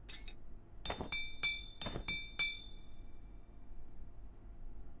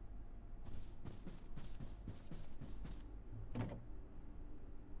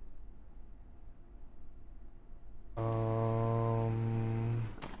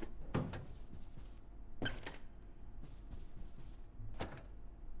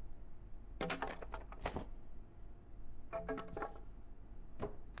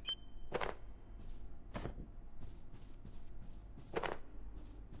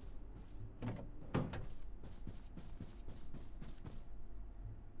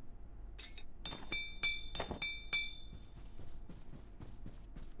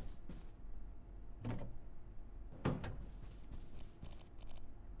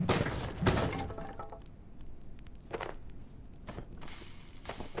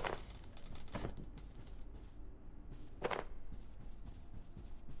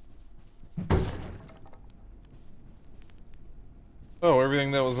 Oh, everything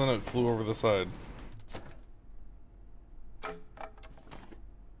that was in it flew over the side.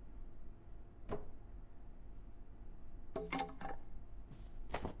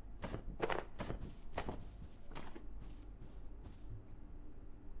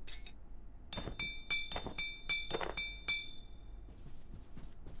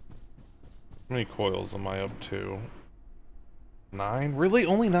 How many coils am I up to? 9? Really?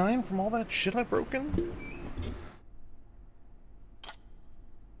 Only 9 from all that shit I've broken?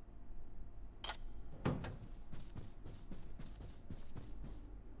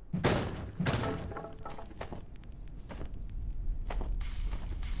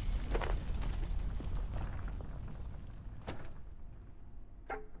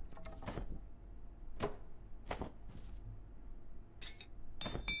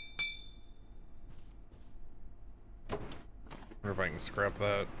 Wonder if I can scrap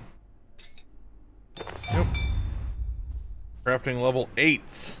that. Yep. Crafting level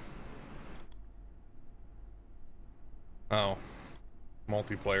 8. Oh.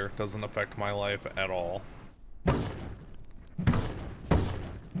 Multiplayer doesn't affect my life at all.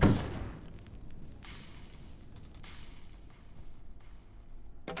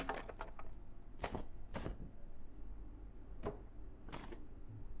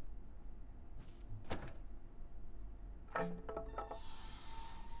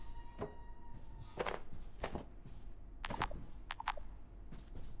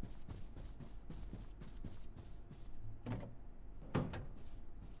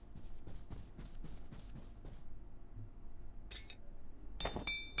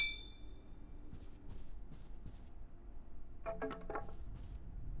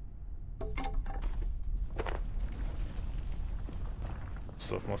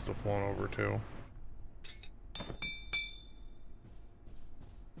 Stuff must have flown over too.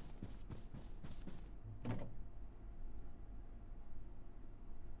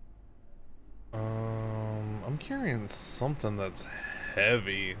 I'm carrying something that's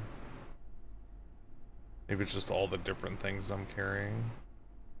heavy. Maybe it's just all the different things I'm carrying.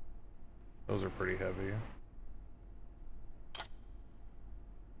 Those are pretty heavy.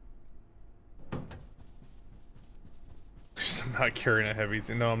 I'm not carrying a heavy.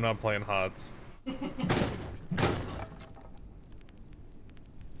 No, I'm not playing HOTS.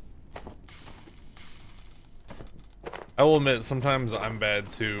 I will admit, sometimes I'm bad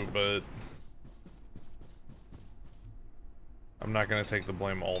too, but I'm not gonna take the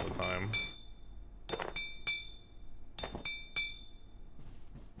blame all the time.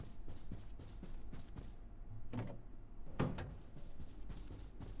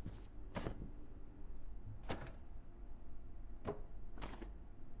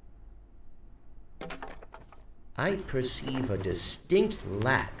 I perceive a distinct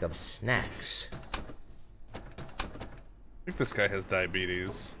lack of snacks. I think this guy has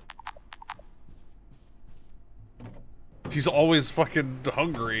diabetes. He's always fucking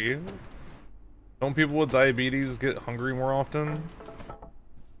hungry. Don't people with diabetes get hungry more often?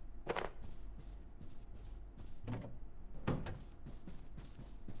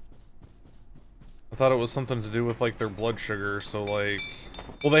 I thought it was something to do with like their blood sugar, so like,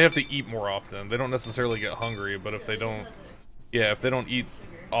 well, they have to eat more often. They don't necessarily get hungry, but if they don't, yeah, if they don't eat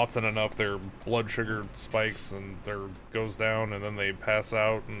often enough, their blood sugar spikes and their goes down, and then they pass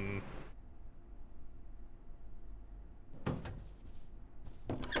out and.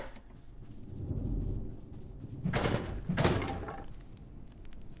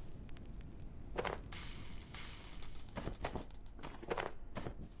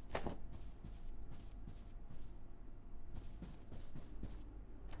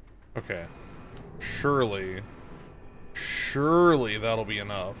 Okay. Surely that'll be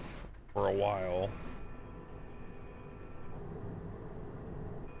enough for a while.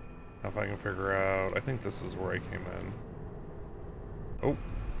 Now if I can figure out, I think this is where I came in. Oh.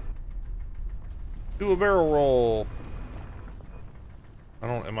 Do a barrel roll.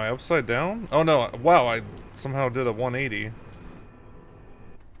 Am I upside down? Oh no, wow, I somehow did a 180.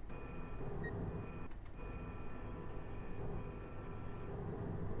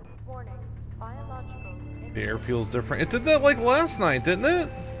 The air feels different. It did that like last night, didn't it?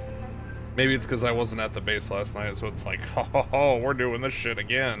 Maybe it's because I wasn't at the base last night, so it's like, ho ho ho, we're doing this shit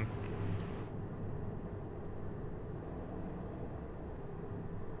again.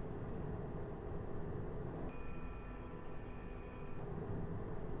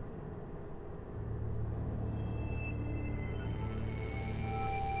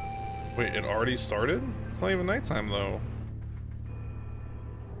 Wait, it already started? It's not even nighttime though.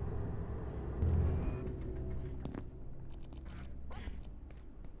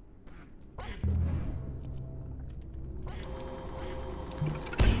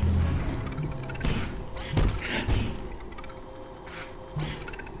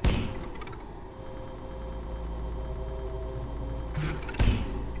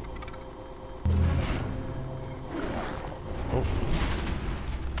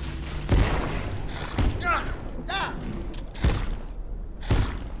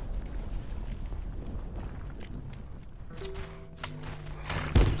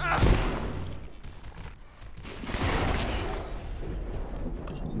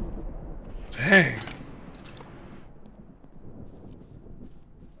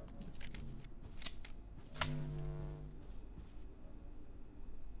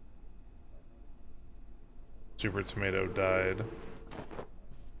 Super Tomato died.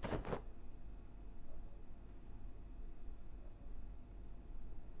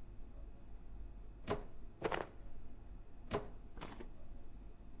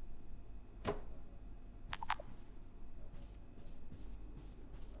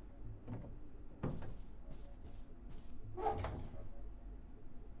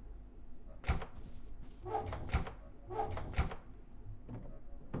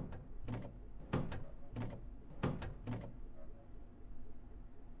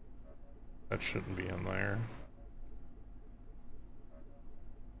 That shouldn't be in there.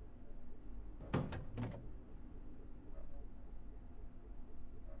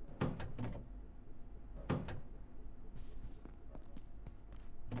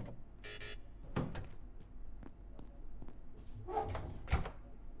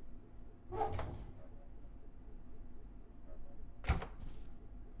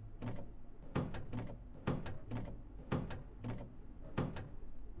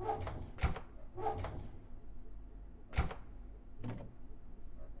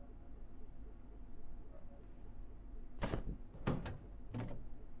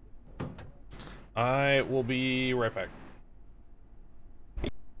 I will be right back.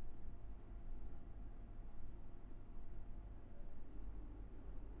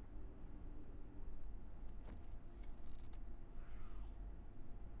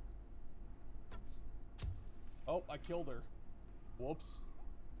 Oh, I killed her. Whoops.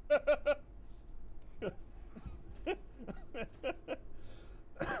 I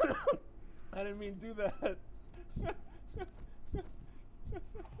didn't mean to do that.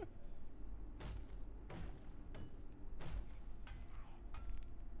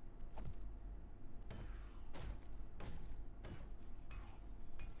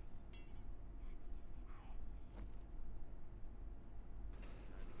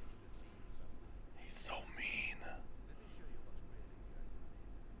 He's so mean.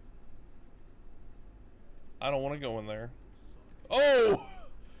 I don't want to go in there. Oh!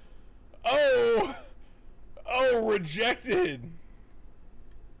 Oh! Oh, rejected!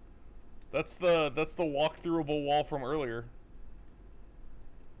 That's the walk-throughable wall from earlier.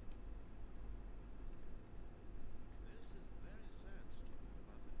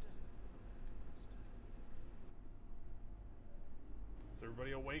 Is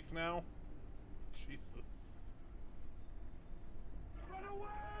everybody awake now? Jesus. Run away!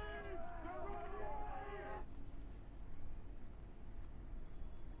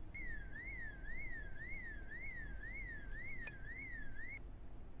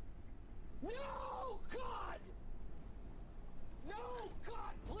 No, God! No,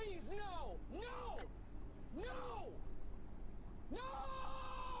 God, please, no! No! No! No!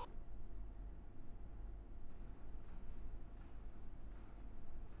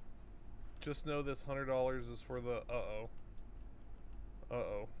 Just know this $100 is for the uh-oh.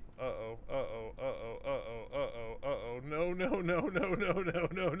 Uh-oh. Uh-oh. Uh-oh. Uh-oh. Uh-oh. Uh-oh. Uh-oh. No, no, no, no, no, no,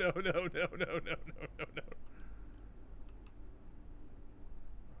 no, no, no, no, no, no, no, no, no.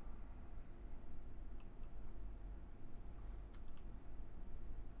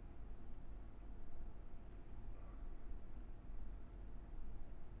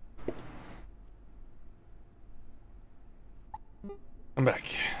 I'm back.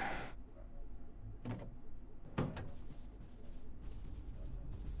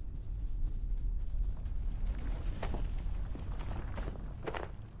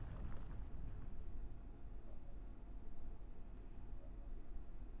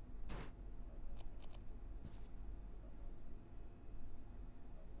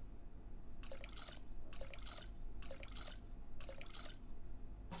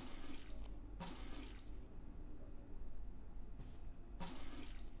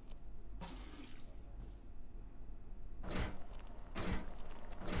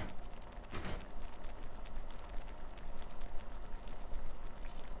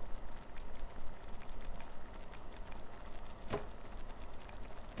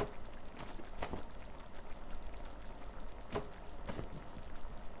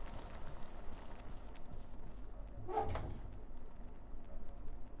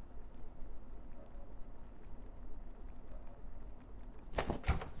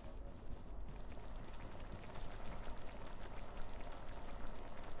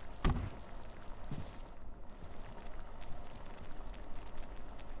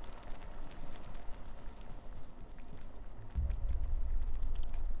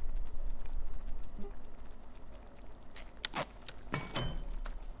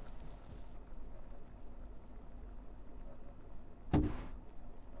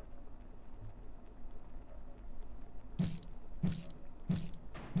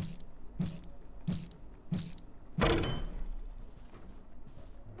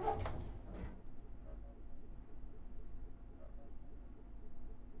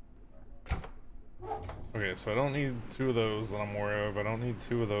 Okay, so I don't need 2 of those that I'm aware of. I don't need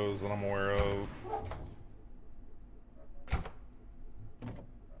 2 of those that I'm aware of.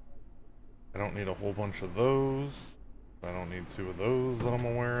 I don't need a whole bunch of those. I don't need 2 of those that I'm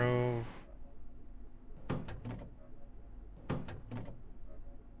aware of.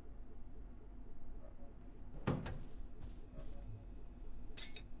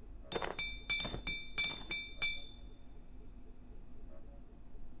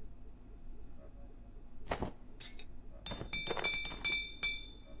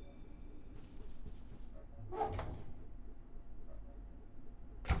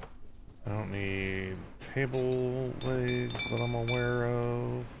 I don't need table legs that I'm aware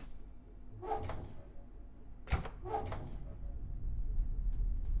of.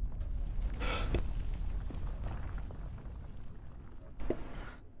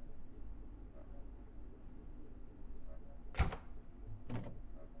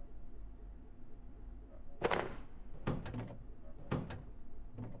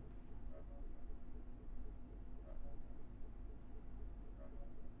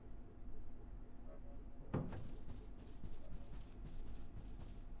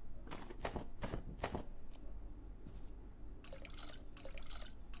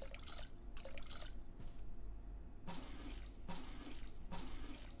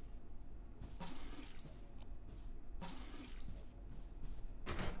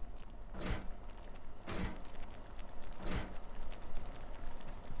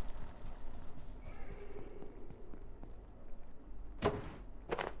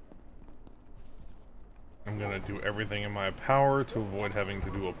 I'm gonna do everything in my power to avoid having to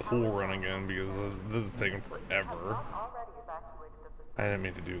do a pool run again because this is taking forever. I didn't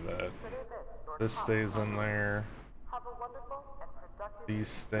mean to do that. This stays in there. These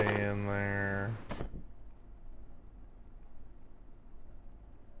stay in there.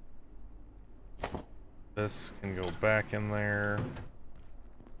 This can go back in there.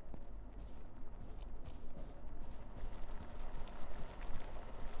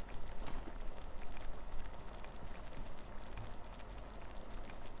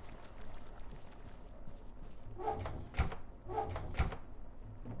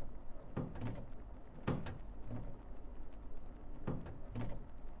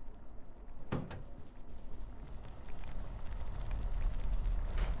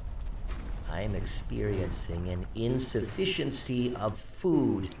 I'm experiencing an insufficiency of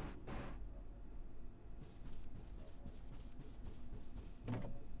food.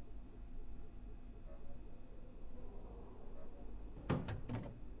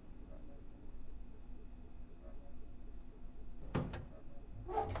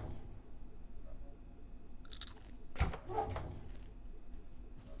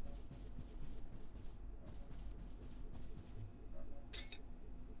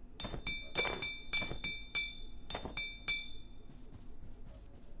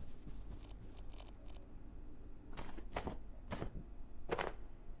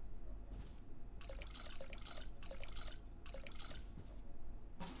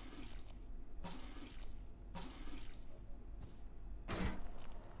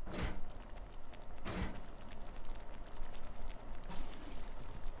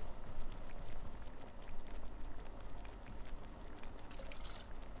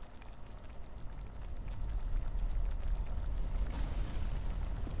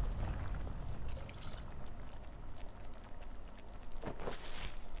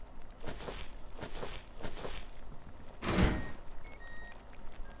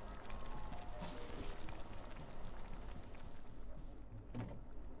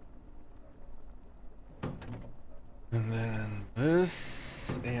 And then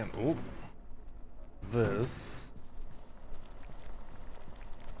this, and oh, this.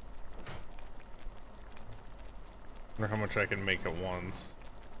 I wonder how much I can make at once.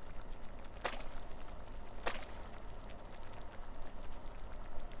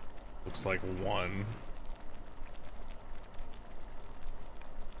 Looks like 1.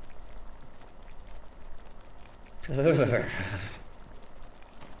 Yeah,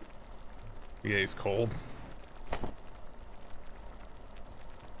 he's cold.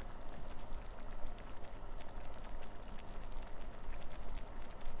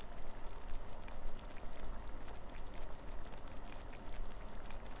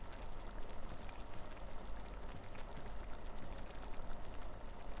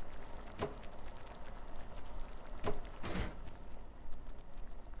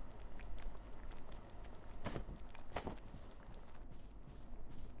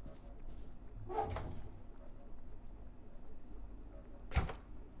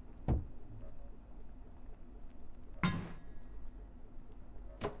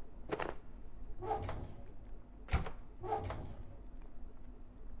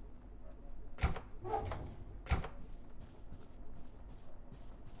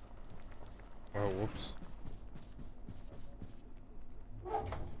 Whoops.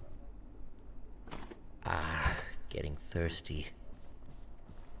 Ah, getting thirsty.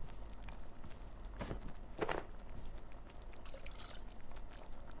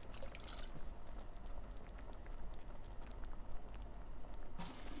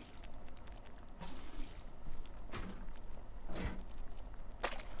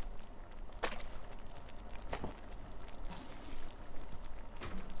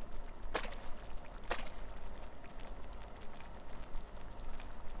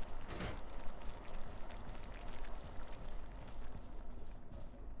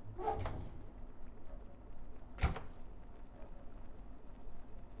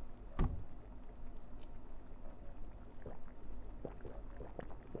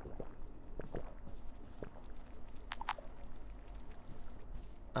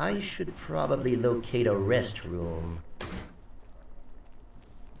 I should probably locate a restroom.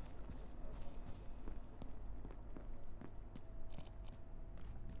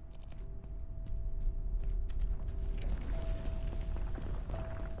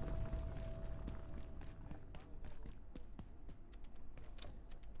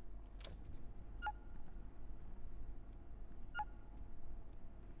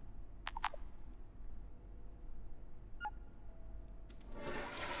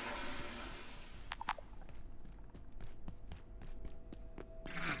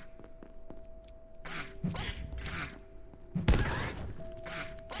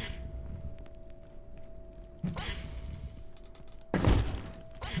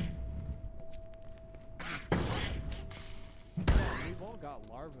 We've all got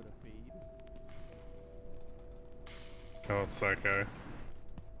larvae to feed. Oh, it's that guy.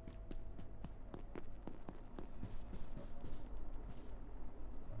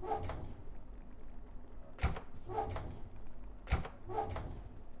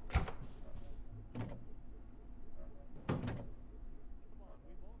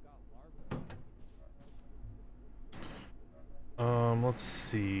 Let's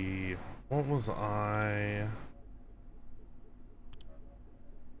see. What was I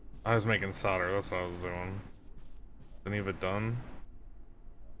was making solder, that's what I was doing. Any of it done?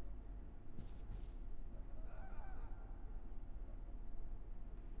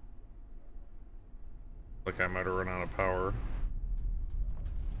 Like I might have run out of power.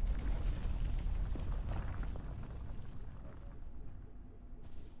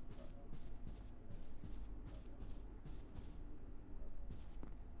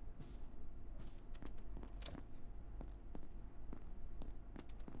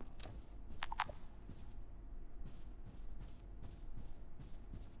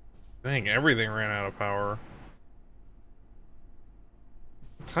 Dang, everything ran out of power.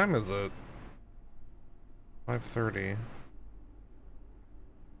 What time is it? 5:30.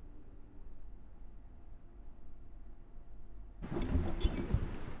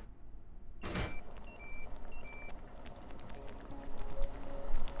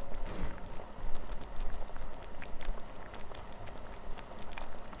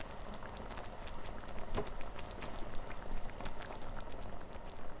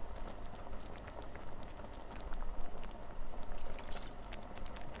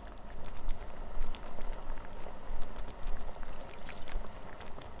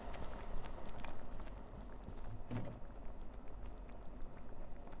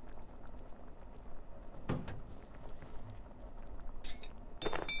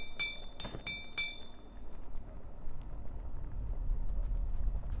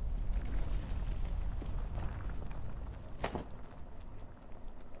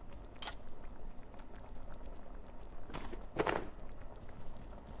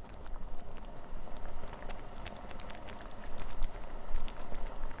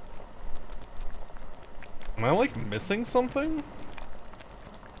 Am I like missing something?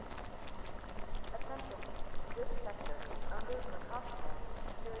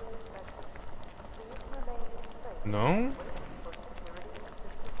 No?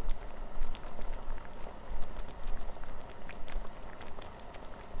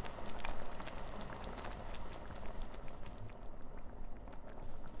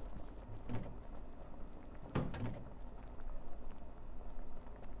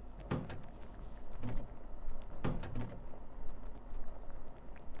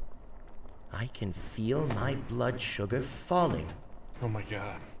 I can feel my blood sugar falling. Oh my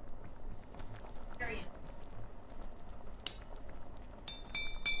god.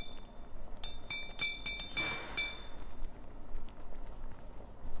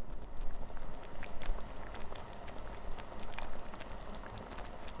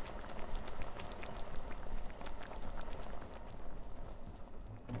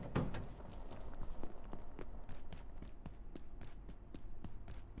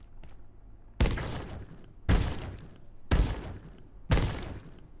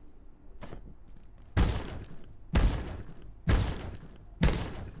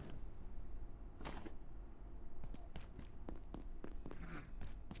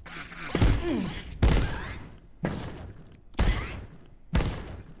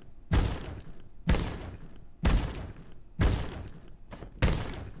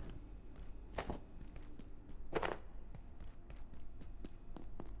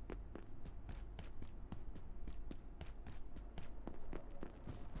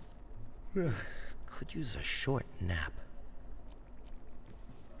 Could use a short nap.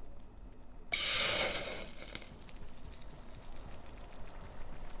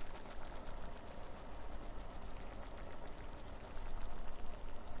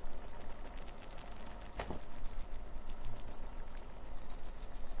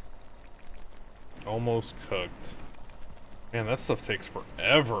 Almost cooked. Man, that stuff takes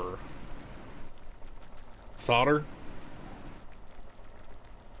forever. Solder?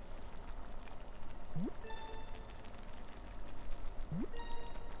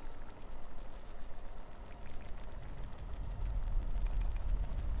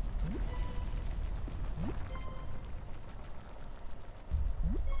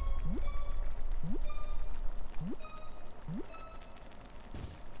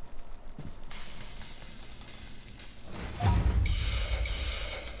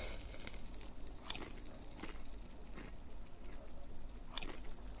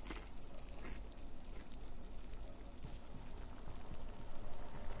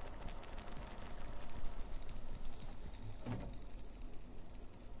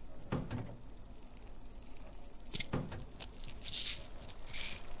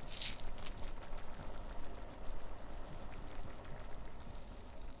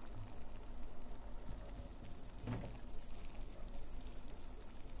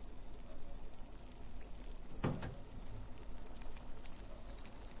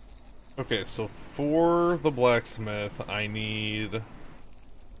 Okay, so for the blacksmith, I need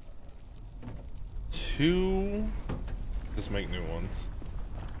 2. Just make new ones.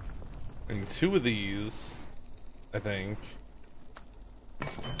 I need 2 of these, I think.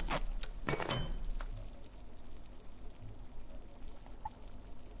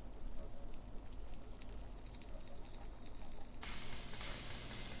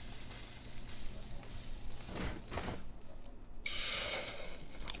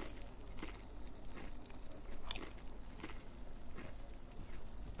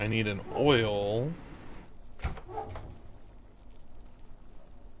 I need an oil.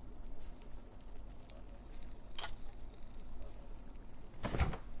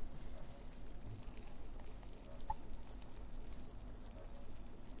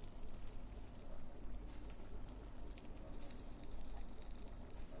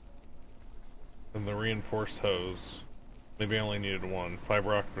 And the reinforced hose. Maybe I only needed 1.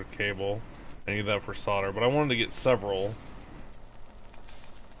 Fiber optic cable. I need that for solder, but I wanted to get several.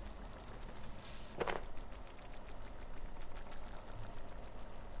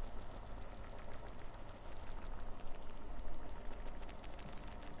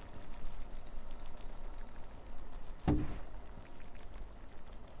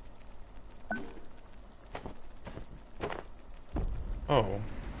 Oh.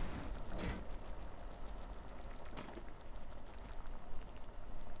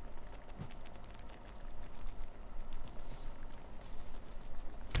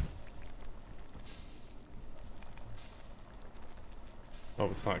 Oh,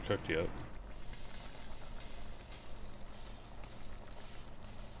 it's not cooked yet.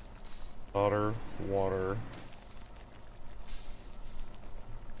 Butter, water.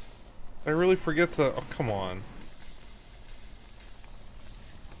 I really forget to... Oh, come on.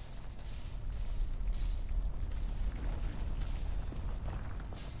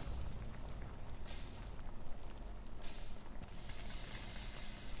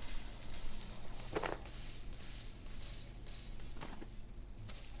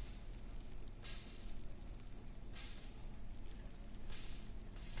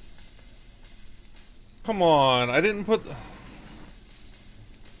 Come on, I didn't put...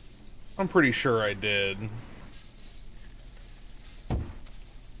 I'm pretty sure I did.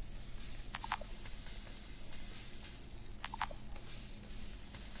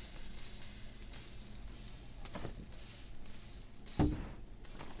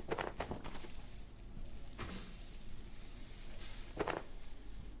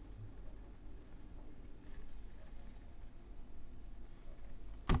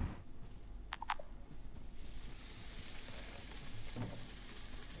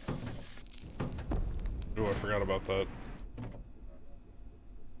 Oh, I forgot about that.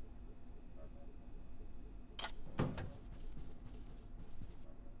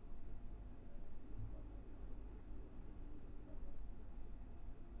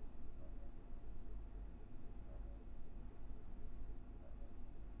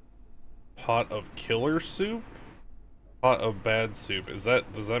 Pot of killer soup? Pot of bad soup. Does that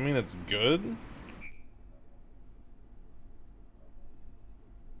mean it's good?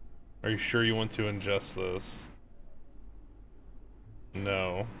 Are you sure you want to ingest this?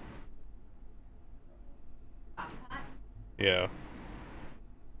 No. Yeah.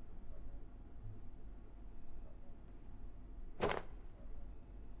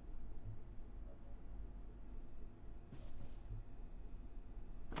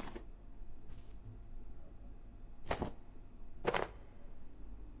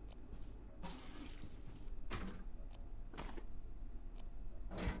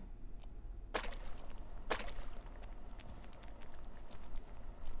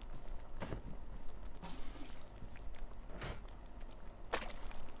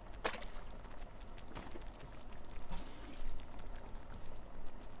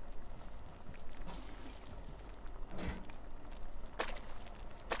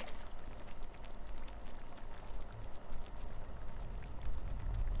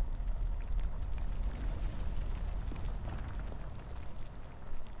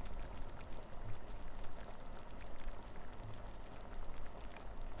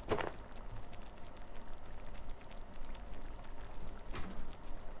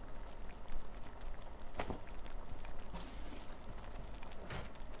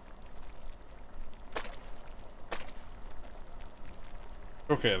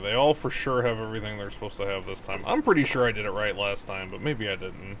 Okay, they all for sure have everything they're supposed to have this time. I'm pretty sure I did it right last time, but maybe I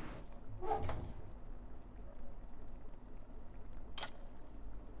didn't.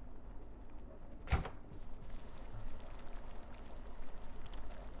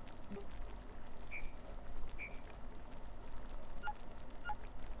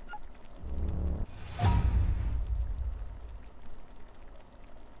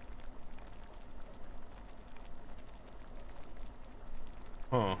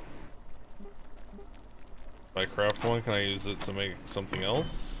 Huh. If I craft one, can I use it to make something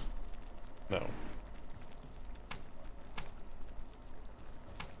else? No.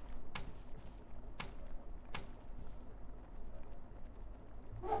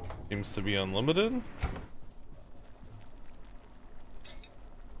 Seems to be unlimited.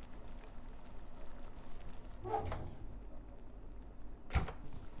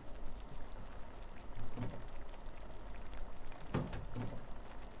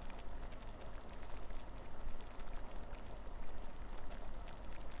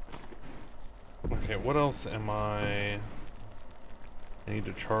 Okay, what else am I need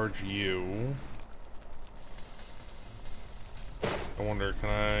to charge you. I wonder, can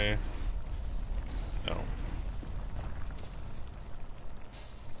I... No.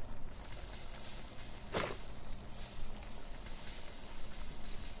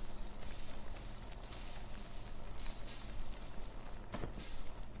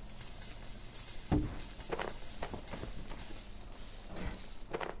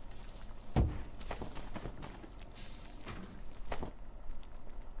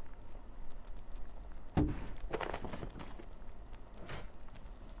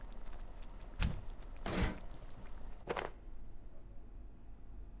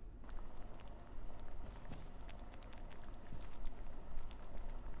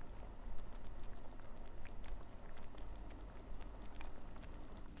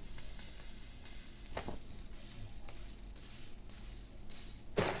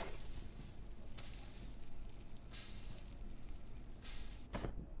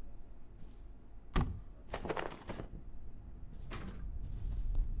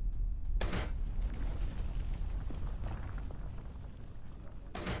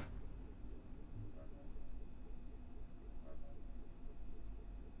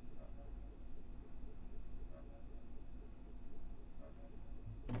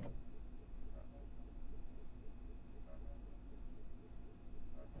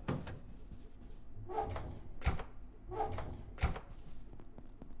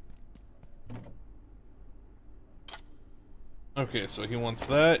 Okay, so he wants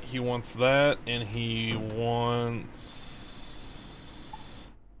that, and he wants...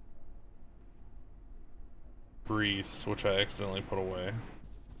 grease, which I accidentally put away.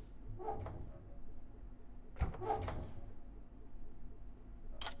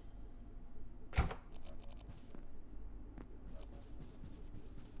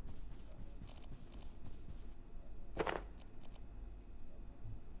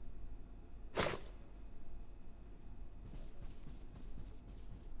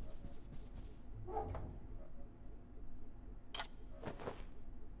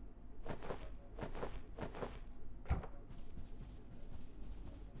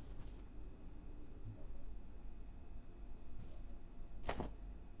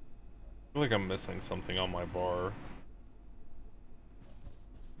 I feel like I'm missing something on my bar.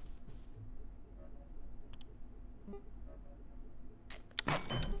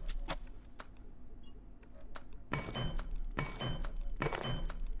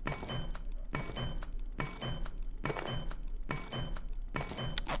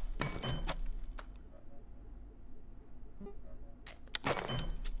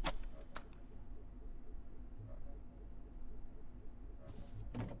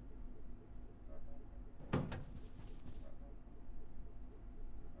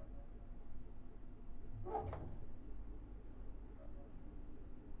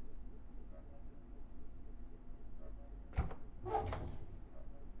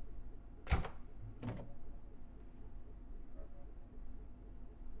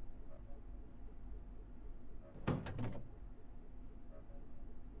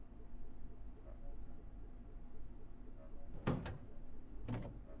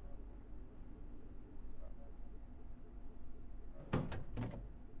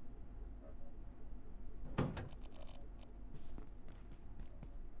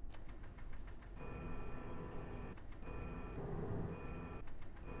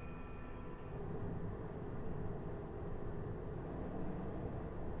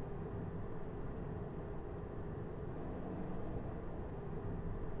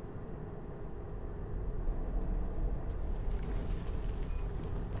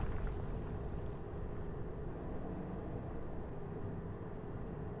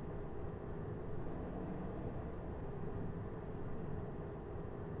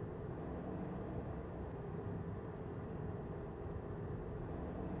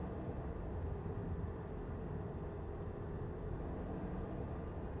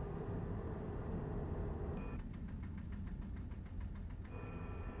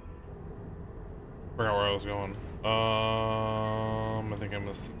 Forgot where I was going. I think I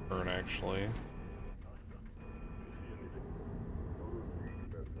missed the turn actually.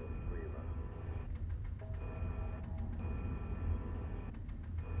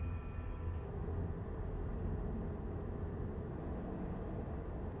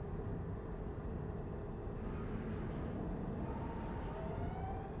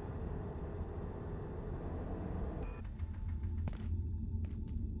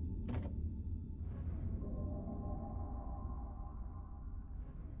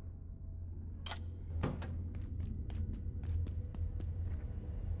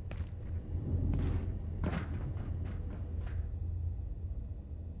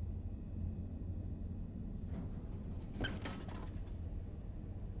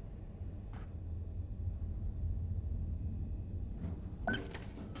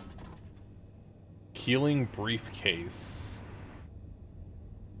 Healing briefcase.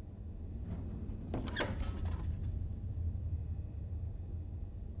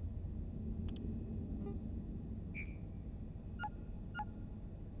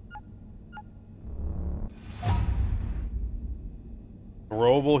 A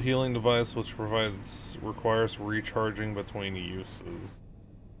rollable healing device which requires recharging between uses.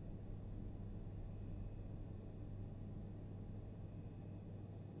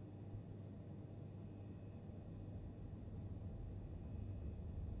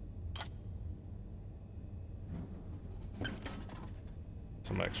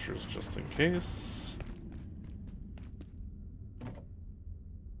 Some extras just in case.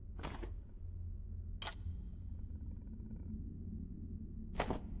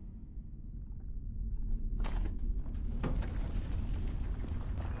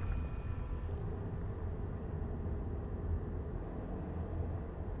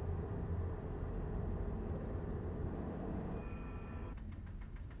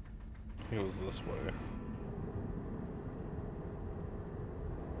 It goes this way.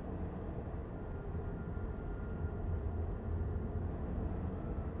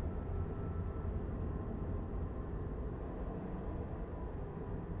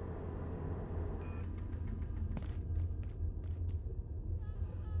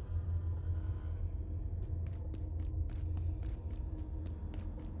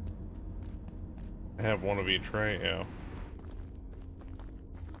 I have one of each, right? Yeah.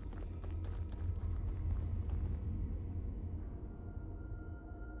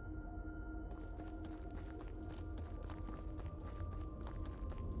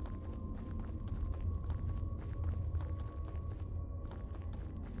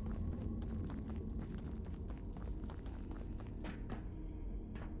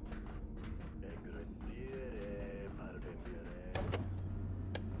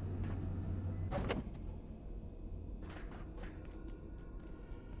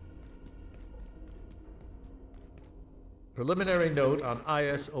 Preliminary note on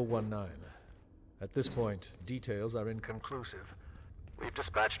IS-019. At this point, details are inconclusive. We've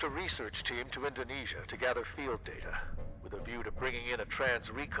dispatched a research team to Indonesia to gather field data, with a view to bringing in a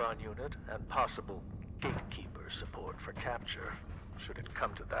trans-recon unit and possible gatekeeper support for capture, should it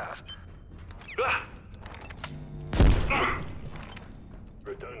come to that.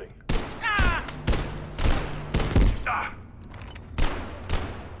 Returning.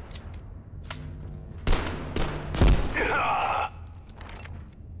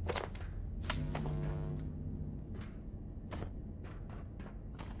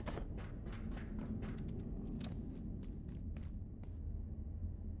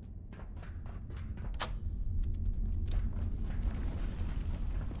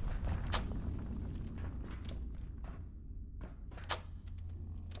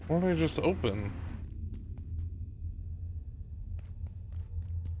 Why don't I just open?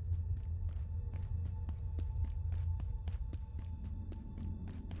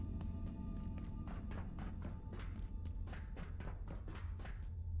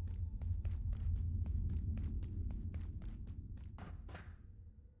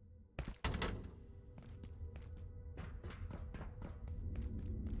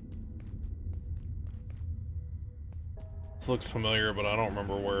 This looks familiar, but I don't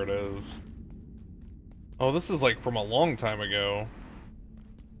remember where it is. Oh, this is like from a long time ago.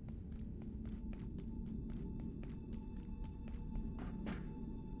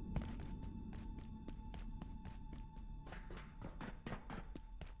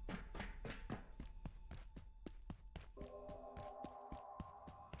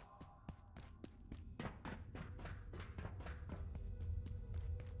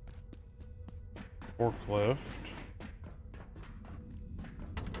 Forklift.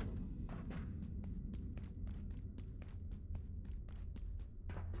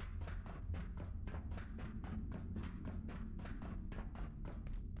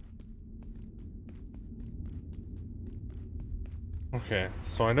 Okay,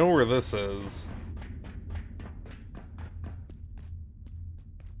 so I know where this is.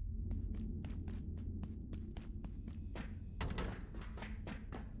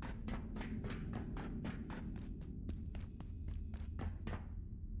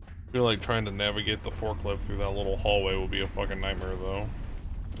 I feel like trying to navigate the forklift through that little hallway will be a fucking nightmare, though.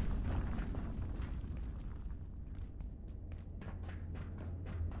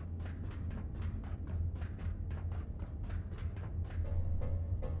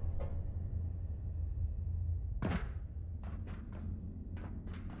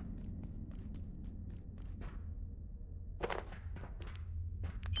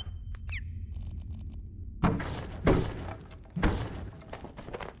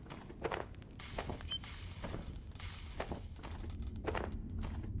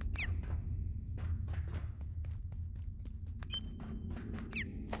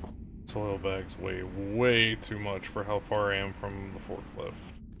 Soil bags weigh way too much for how far I am from the forklift.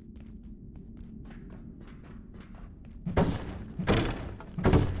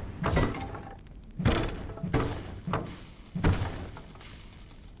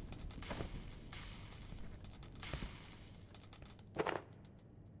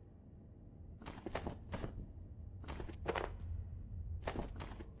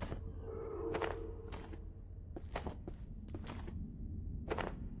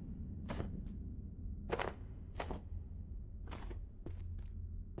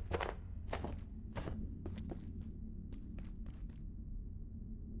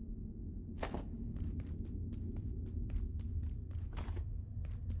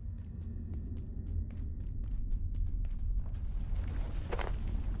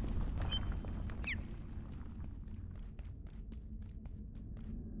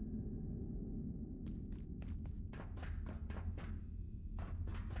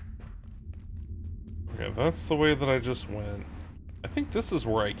 Okay, that's the way that I just went. I think this is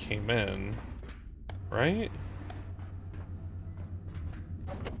where I came in, right?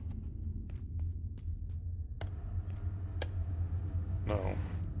 No.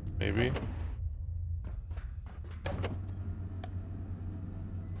 Maybe?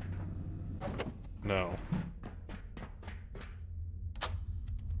 No.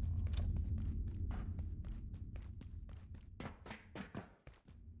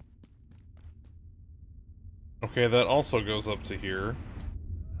 Okay, that also goes up to here.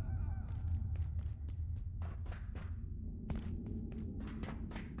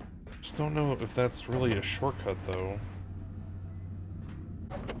 Just don't know if that's really a shortcut, though.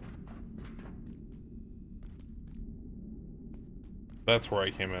 That's where I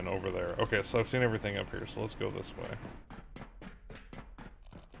came in, over there. Okay, so I've seen everything up here, so let's go this way.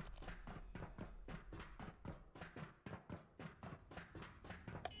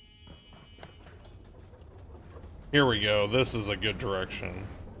 Here we go. This is a good direction.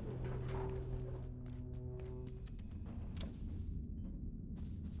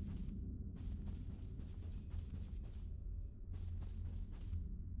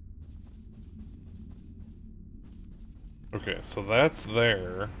 Okay, so that's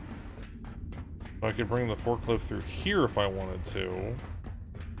there. I could bring the forklift through here if I wanted to.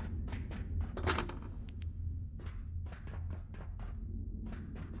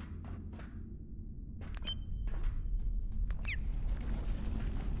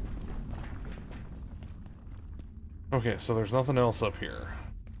 Okay, so there's nothing else up here.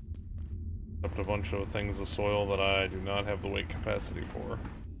 Except a bunch of things of soil that I do not have the weight capacity for.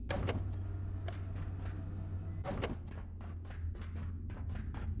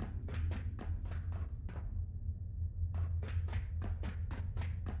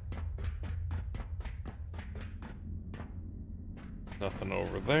 Nothing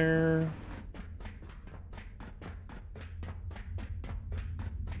over there.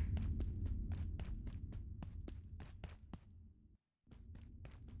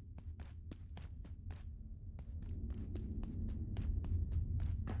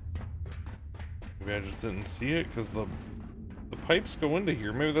 Maybe I just didn't see it because the pipes go into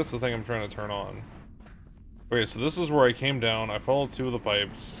here. Maybe that's the thing I'm trying to turn on. Okay, so this is where I came down. I followed two of the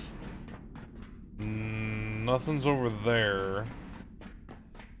pipes. Nothing's over there.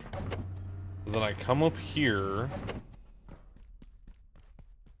 Then I come up here.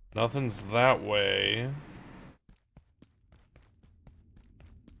 Nothing's that way.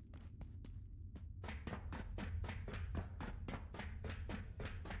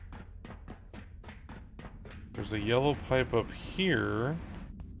 There's a yellow pipe up here.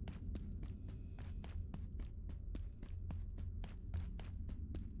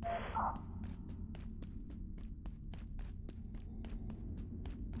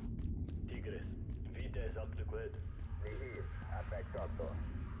 Tigres, Vita is up the grid. Nihil, affectato,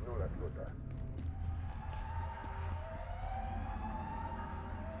 nulla scusa.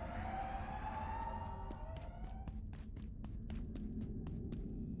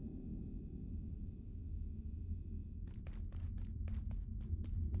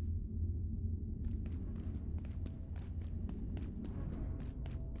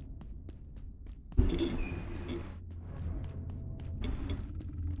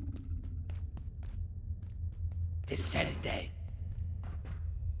 Descende.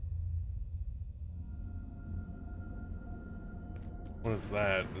 What is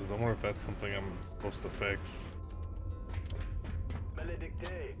that? I wonder if that's something I'm supposed to fix.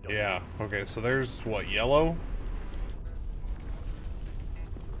 Yeah, okay, so there's what, yellow?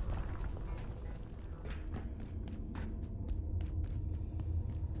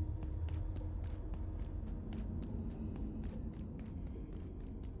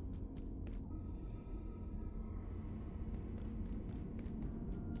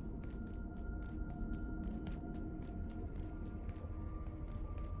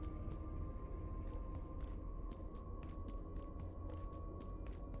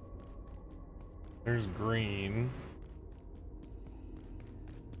 There's green.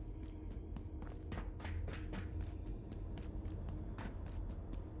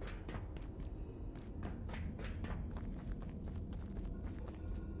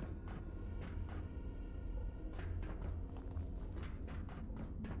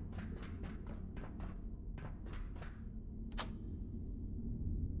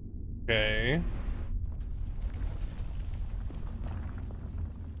 Okay.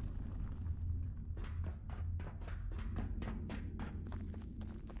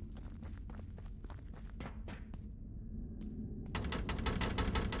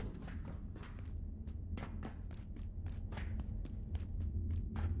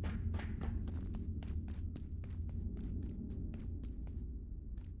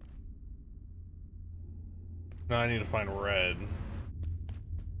 Now I need to find red.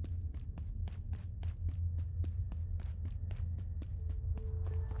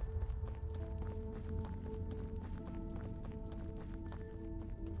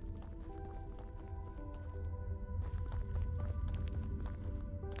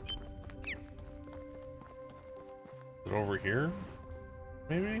 Is it over here?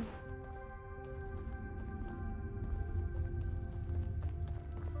 Maybe?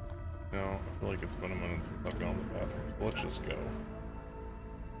 No, I feel like it's been a minute since I've gone to the bathroom, so let's just go.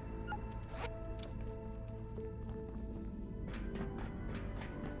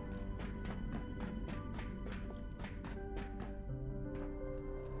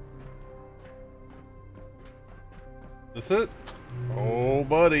 This it? Oh,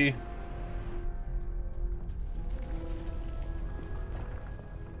 buddy.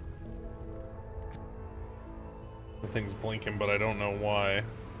 The thing's blinking, but I don't know why.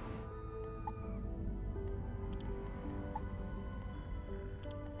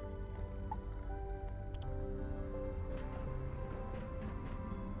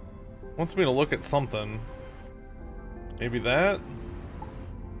 Wants me to look at something. Maybe that?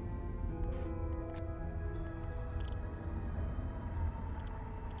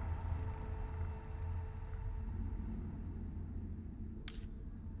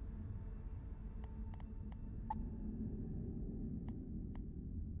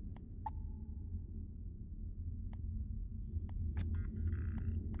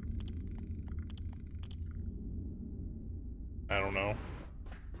 I don't know.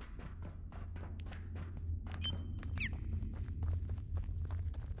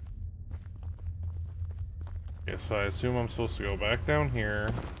 Okay, so I assume I'm supposed to go back down here.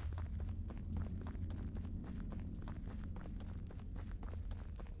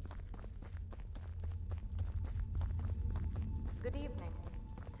 Good evening.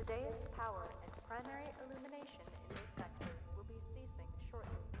 Today's power and primary illumination in this sector will be ceasing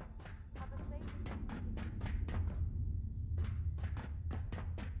shortly. Have a safe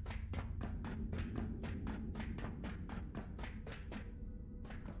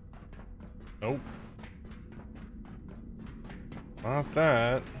Nope. Not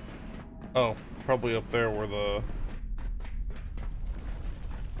that. Oh, probably up there where the...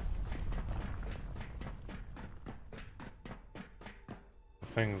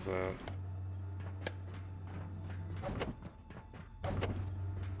 thing's at.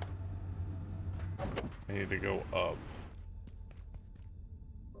 I need to go up.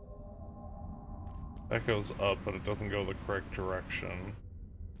 That goes up, but it doesn't go the correct direction.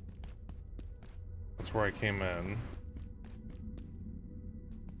 That's where I came in.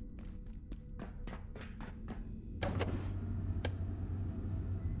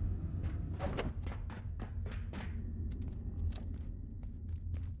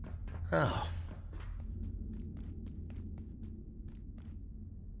 Oh.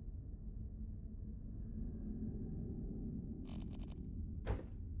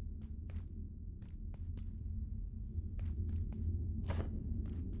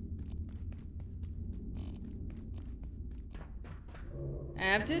 I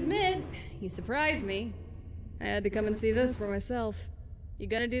have to admit, you surprised me. I had to come and see this for myself. You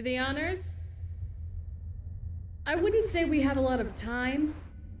gonna do the honors? I wouldn't say we have a lot of time.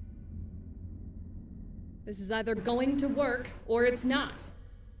 This is either going to work or it's not.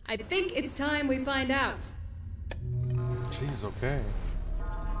 I think it's time we find out. Jeez, okay.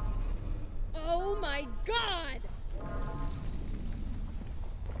 Oh my god!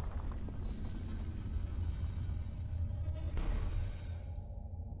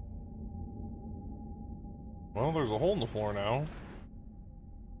 Well, there's a hole in the floor now.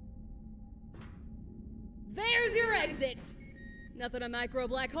 There's your exit! Nothing a micro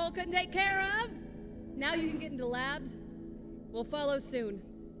black hole couldn't take care of? Now you can get into labs. We'll follow soon.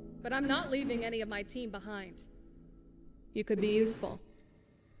 But I'm not leaving any of my team behind. You could be useful.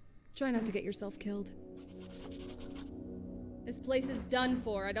 Try not to get yourself killed. This place is done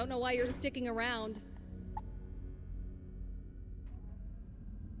for. I don't know why you're sticking around.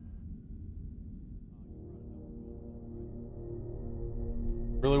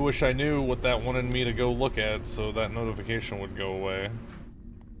 Really wish I knew what that wanted me to go look at so that notification would go away.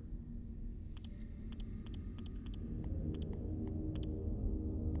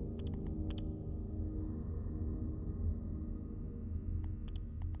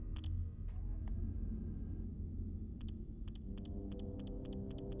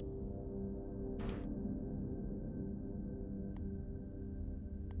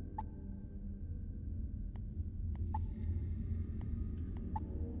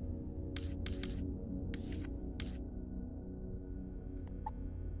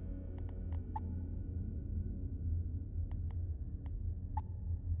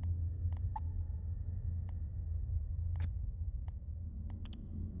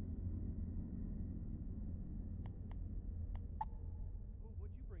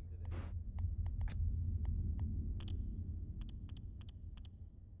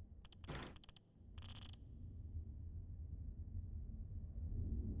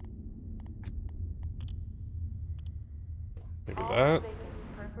 Maybe that?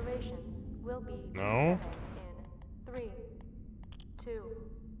 perforations will be No? in 3, 2,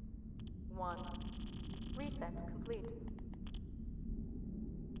 1. Reset complete.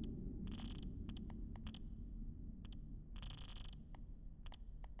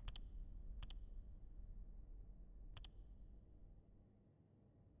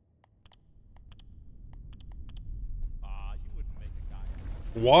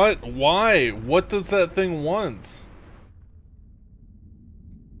 What? Why? What does that thing want?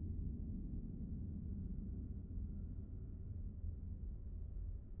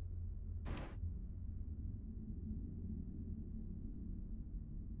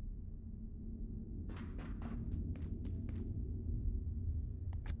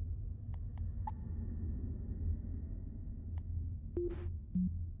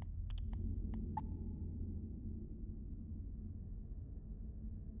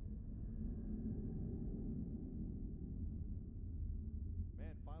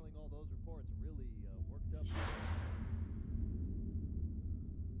 Man, filing all those reports really worked up.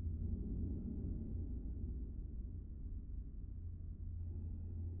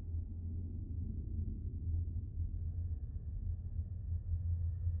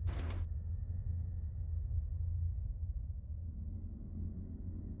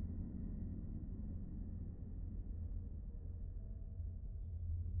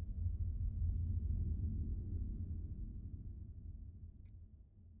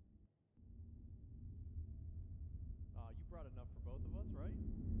 You brought enough for both of us, right?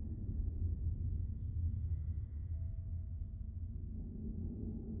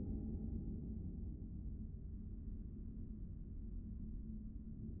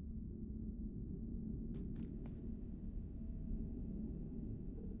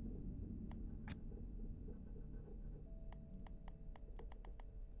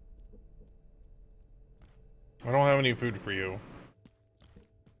 I don't have any food for you.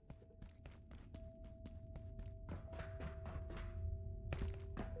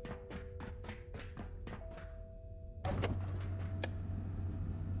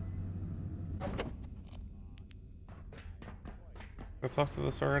 Let's talk to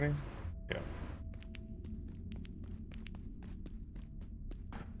this already? Yeah.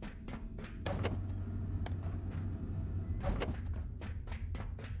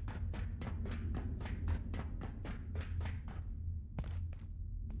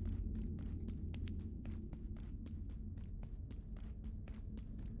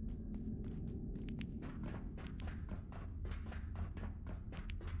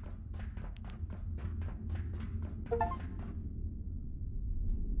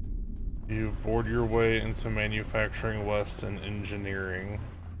 You bored your way into manufacturing west and engineering.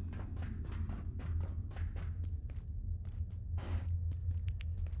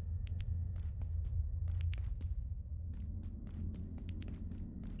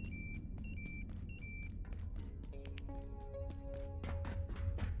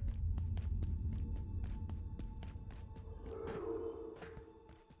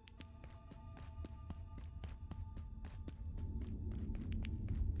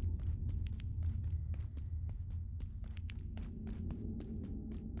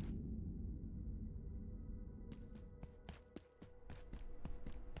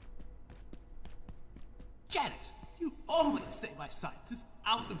 Janet, you always say my science is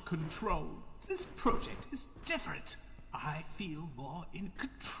out of control. This project is different. I feel more in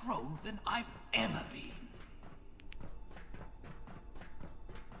control than I've ever been.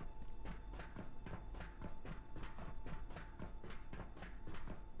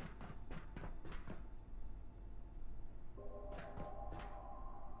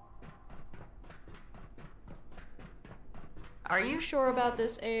 Are you sure about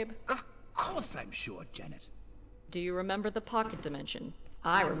this, Abe? Of course I'm sure, Janet. Do you remember the pocket dimension?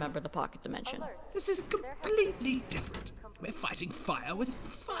 I remember the pocket dimension. This is completely different. We're fighting fire with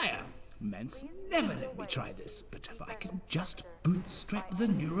fire. Mance never let me try this, but if I can just bootstrap the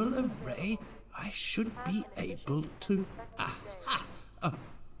neural array, I should be able to... Aha!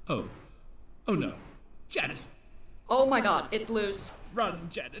 Oh no. Janet! Oh my god, it's loose. Run,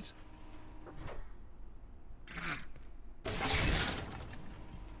 Janet.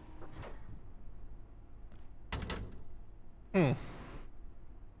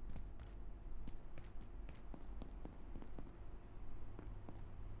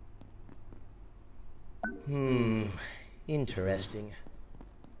 Interesting.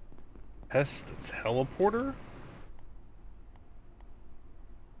 Test teleporter?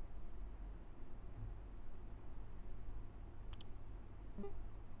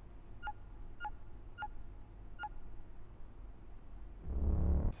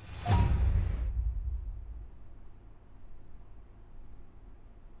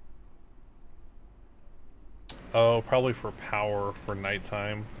 Oh, probably for power for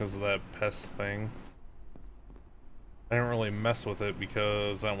nighttime because of that pest thing. I didn't really mess with it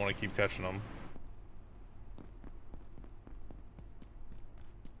because I don't want to keep catching them.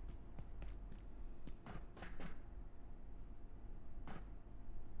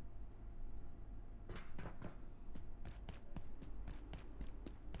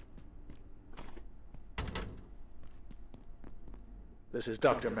 This is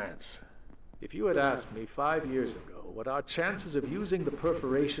Dr. Mance. If you had asked me 5 years ago what our chances of using the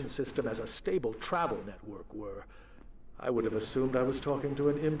perforation system as a stable travel network were, I would have assumed I was talking to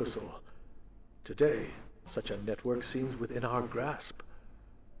an imbecile. Today, such a network seems within our grasp.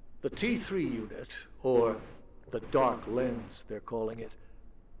 The T3 unit, or The dark lens, they're calling it,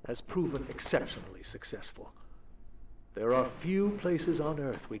 has proven exceptionally successful. There are few places on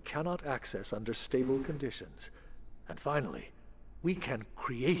Earth we cannot access under stable conditions. And finally, we can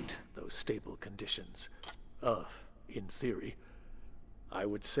create those stable conditions. In theory. I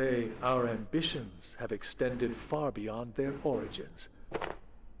would say our ambitions have extended far beyond their origins.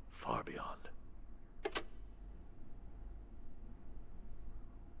 Far beyond.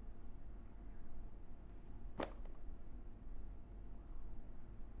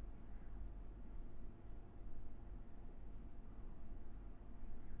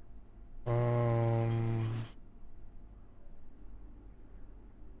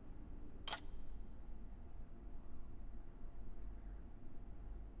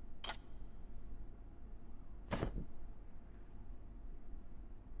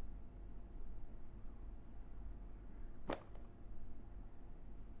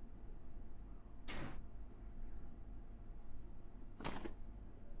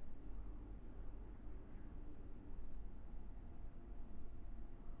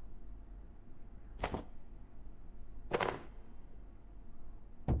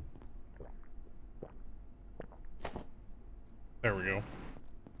 There we go.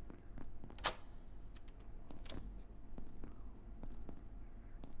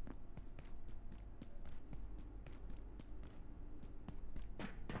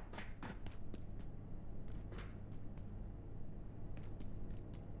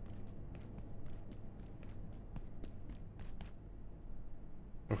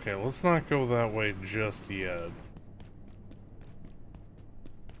 Okay, let's not go that way just yet.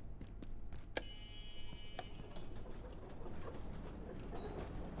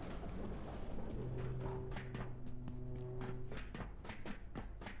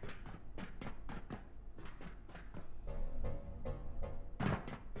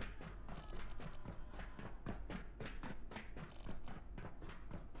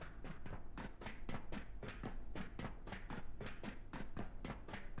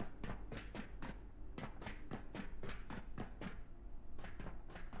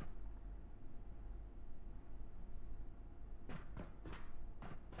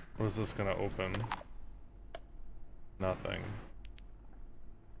 What is this gonna open? Nothing.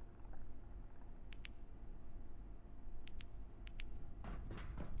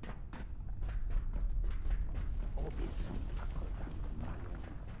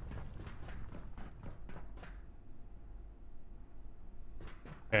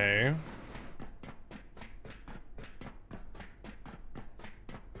 Okay.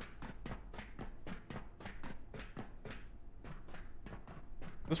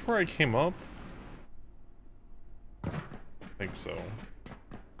 Is this where I came up? I think so.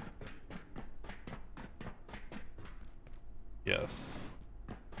 Yes.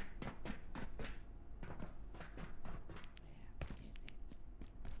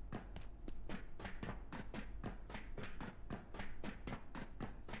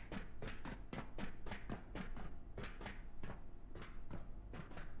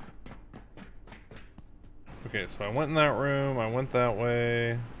 Okay, so I went in that room, I went that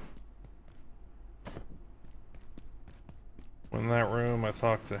way. Went in that room, I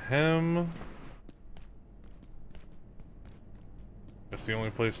talked to him. Guess the only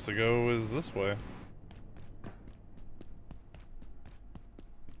place to go is this way. I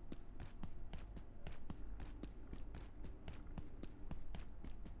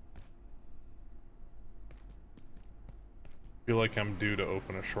feel like I'm due to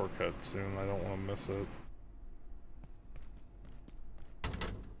open a shortcut soon, I don't want to miss it.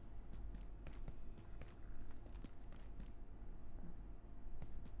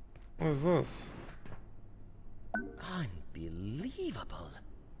 What is this? Unbelievable.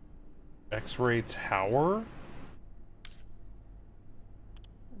 X-ray tower?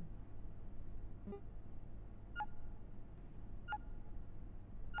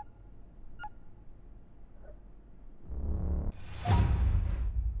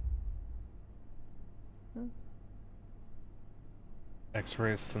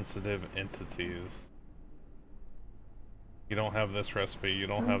 X-ray sensitive entities. You don't have this recipe, you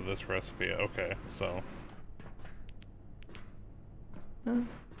don't have this recipe. Okay, so.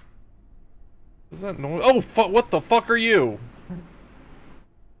 Is that noise? Oh, what the fuck are you?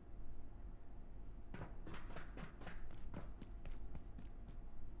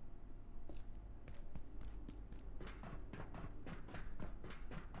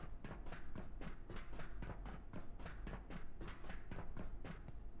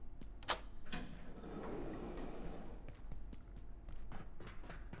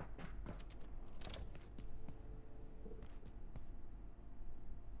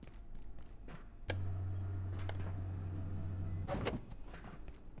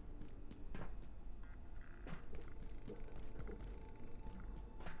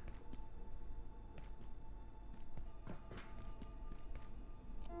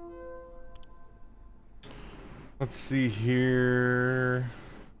 Let's see here.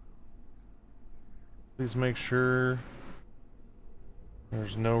 Please make sure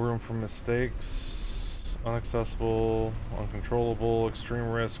there's no room for mistakes. Unaccessible, uncontrollable, extreme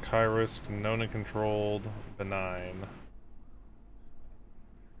risk, high risk, known and controlled, benign.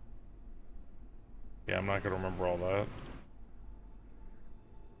 Yeah, I'm not gonna remember all that.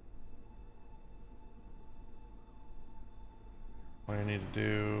 What I need to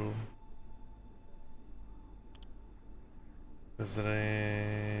do. Visiting.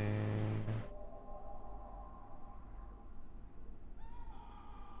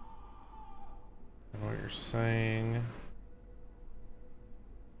 I know what you're saying.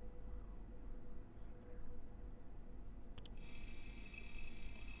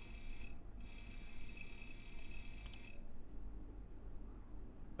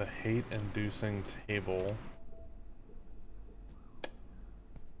 The hate-inducing table.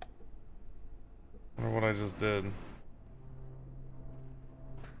 I wonder what I just did.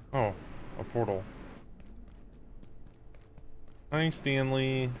 Oh, a portal. Hi,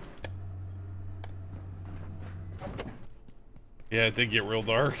 Stanley. Yeah, it did get real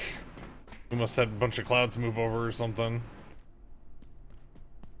dark. We must have had a bunch of clouds move over or something.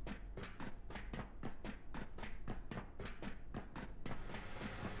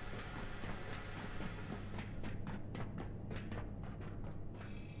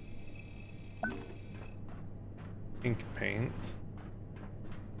 Pink paint.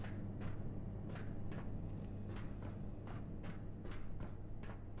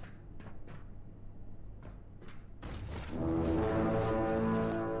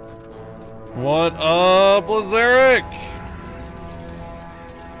 What up, Lazaric?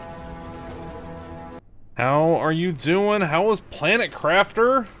 How are you doing? How was Planet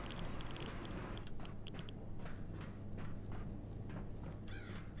Crafter?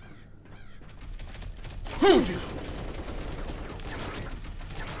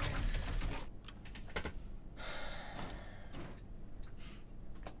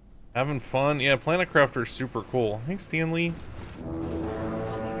 Having fun? Yeah, Planet Crafter is super cool. Hey, Stanley.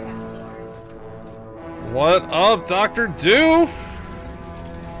 What up, Dr. Doof?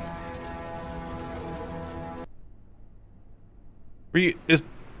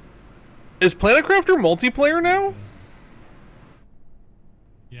 Is Planet Crafter multiplayer now?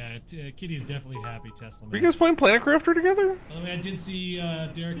 Yeah, Kitty's definitely happy, Tesla. Are you guys playing Planet Crafter together? By the way, I did see,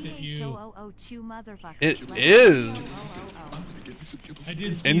 Derek, that you... It is. I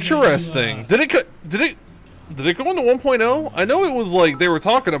did see interesting. Did it go into 1.0? I know it was like they were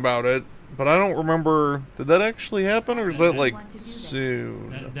talking about it, but I don't remember. Did that actually happen, or is that like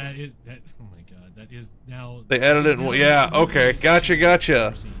soon? That is that. Oh my god, that is now. They added it. Yeah. Okay.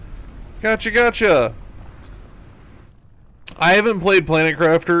 Gotcha. I haven't played Planet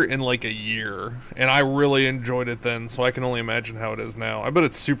Crafter in like a year, and I really enjoyed it then, so I can only imagine how it is now. I bet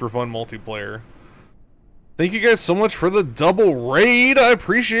it's super fun multiplayer. Thank you guys so much for the double raid. I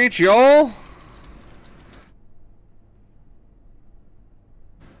appreciate y'all.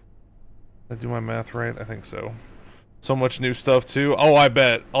 Did I do my math right? I think so. So much new stuff too. Oh, I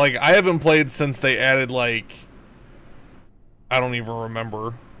bet. Like, I haven't played since they added, like, I don't even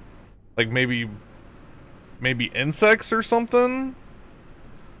remember. Like, maybe insects or something?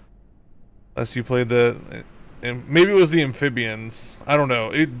 Unless you played the... And maybe it was the amphibians. I don't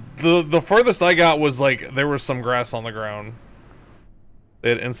know. The farthest I got was like there was some grass on the ground. They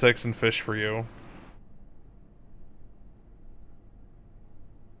had insects and fish for you.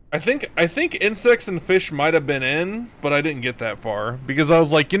 I think insects and fish might have been in, but I didn't get that far because I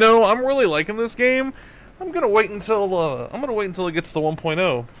was like, you know, I'm really liking this game. I'm gonna wait until it gets to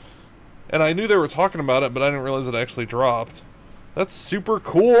 1.0. And I knew they were talking about it, but I didn't realize it actually dropped. That's super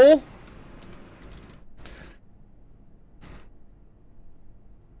cool.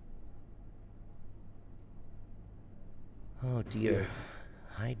 Oh dear,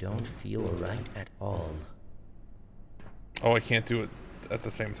 I don't feel right at all. Oh, I can't do it at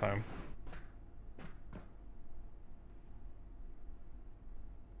the same time.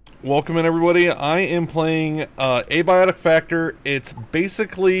 Welcome in, everybody. I am playing Abiotic Factor. It's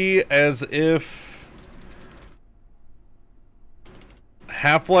basically as if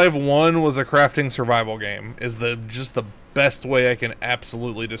Half-Life 1 was a crafting survival game. Is just the best way I can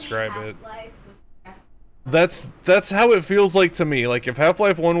absolutely describe it. That's how it feels like to me. Like if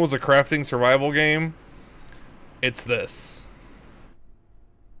Half-Life 1 was a crafting survival game, it's this.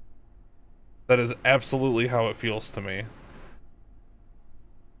 That is absolutely how it feels to me.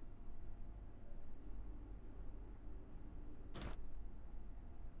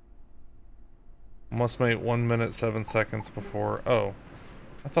 Must make 1 minute 7 seconds before. Oh.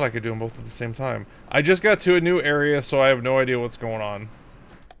 I thought I could do them both at the same time. I just got to a new area, so I have no idea what's going on.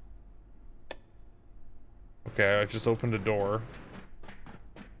 Okay, I just opened a door.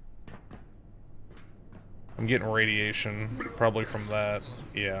 I'm getting radiation, probably from that.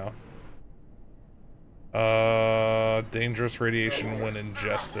 Yeah. Dangerous radiation when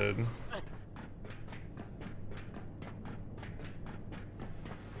ingested.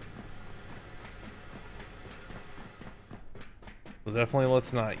 So definitely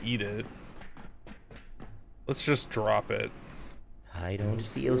let's not eat it. Let's just drop it. I don't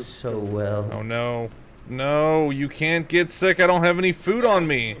feel so well. Oh no. No, you can't get sick. I don't have any food on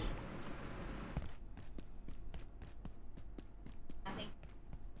me.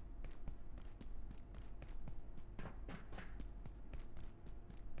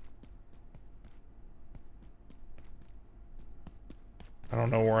 I don't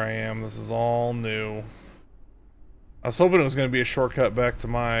know where I am. This is all new. I was hoping it was going to be a shortcut back to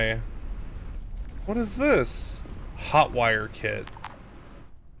my... What is this? Hot wire kit.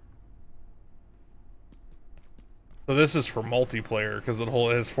 So this is for multiplayer because it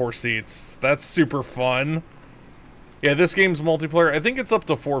has 4 seats. That's super fun. Yeah, this game's multiplayer. I think it's up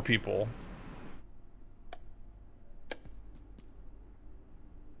to 4 people.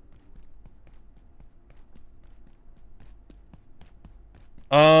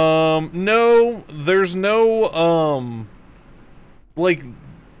 No, there's no, like,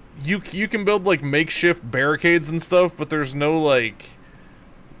 you can build, like, makeshift barricades and stuff, but there's no, like,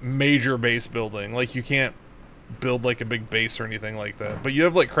 major base building. Like, you can't build, like, a big base or anything like that. But you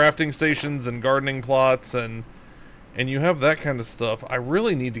have, like, crafting stations and gardening plots, and you have that kind of stuff. I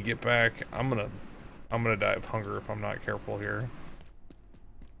really need to get back. I'm gonna die of hunger if I'm not careful here.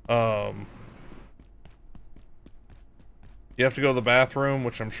 You have to go to the bathroom,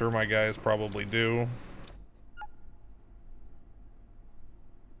 which I'm sure my guys probably do.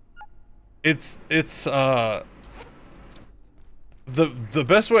 It's the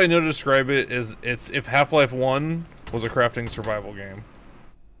best way I know to describe it is it's if Half-Life 1 was a crafting survival game.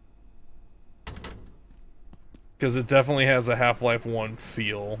 Because it definitely has a Half-Life 1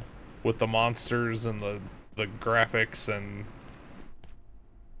 feel with the monsters and the graphics, and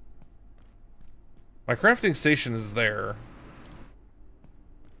my crafting station is there.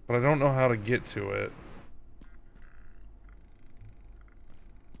 But I don't know how to get to it.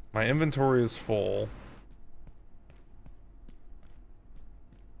 My inventory is full.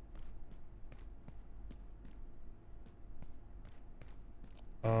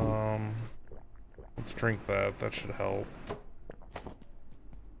 Let's drink that. That should help.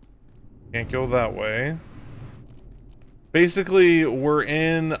 Can't go that way. Basically, we're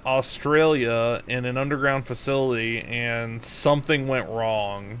in Australia in an underground facility and something went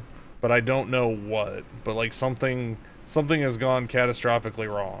wrong, but I don't know what. But like something has gone catastrophically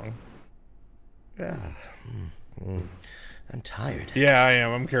wrong. Yeah. I'm tired. Yeah, I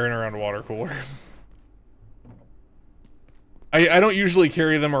am. I'm carrying around a water cooler. I don't usually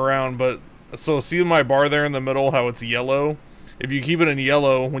carry them around, but so see my bar there in the middle, how it's yellow? If you keep it in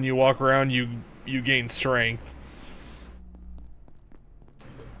yellow, when you walk around, you gain strength.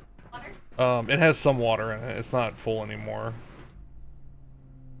 It has some water in it. It's not full anymore.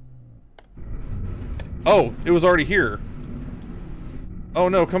 Oh, it was already here. Oh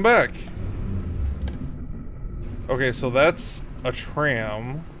no, come back. Okay, so that's a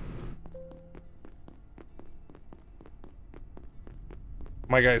tram.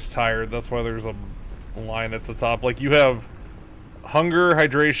 My guy's tired. That's why there's a line at the top. Like, you have hunger,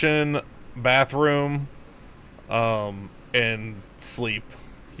 hydration, bathroom, and sleep.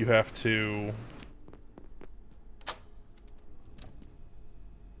 You have to...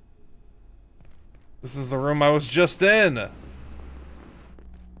 This is the room I was just in!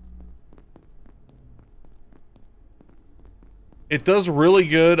 It does really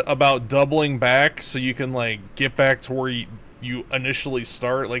good about doubling back so you can, like, get back to where you initially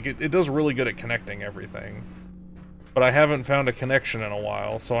start. Like, it does really good at connecting everything. But I haven't found a connection in a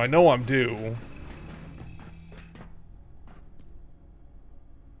while, so I know I'm due.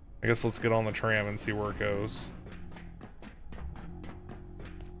 I guess let's get on the tram and see where it goes.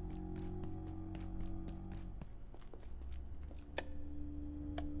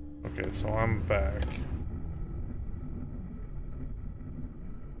 Okay, so I'm back.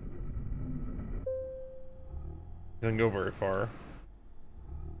 Didn't go very far.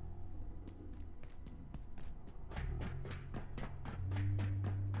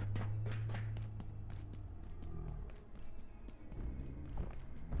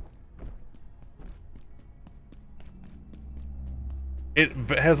 It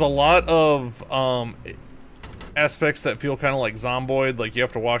has a lot of aspects that feel kind of like Zomboid, like you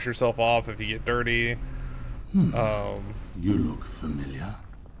have to wash yourself off if you get dirty. You look familiar.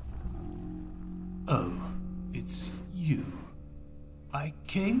 Oh, it's you. I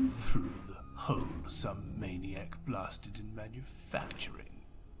came through the hole some maniac blasted in manufacturing.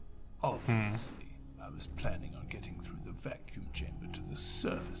 Obviously, I was planning on getting through the vacuum chamber to the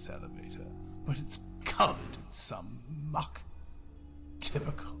surface elevator, but it's covered in some muck.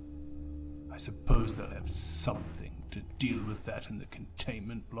 Typical. I suppose they'll have something to deal with that in the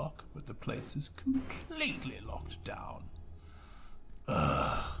containment block, but the place is completely locked down.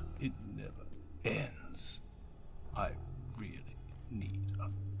 Ugh, it never ends. I really need a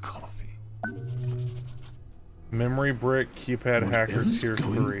coffee. Memory brick, keypad hacker, Whatever's tier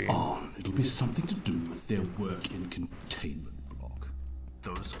going 3. on, it'll be something to do with their work in containment block.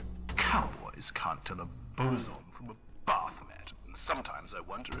 Those cowboys can't tell a boson from a bath mat, and sometimes I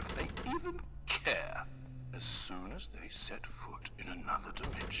wonder if they even care. As soon as they set foot in another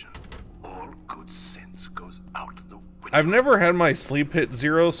dimension, all good sense goes out the window. I've never had my sleep hit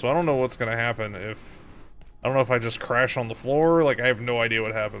 0, so I don't know what's gonna happen if... I don't know if I just crash on the floor, like I have no idea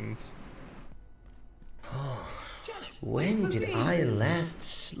what happens. When did I last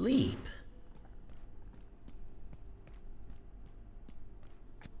sleep?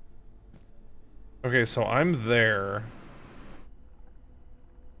 Okay, so I'm there.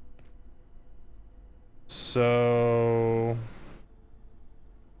 So...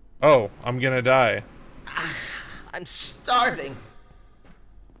 Oh, I'm gonna die. I'm starving.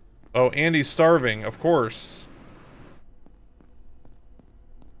 Oh, Andy's starving, of course.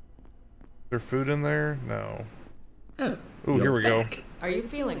 Is there food in there? No. Ooh, here we go. Are you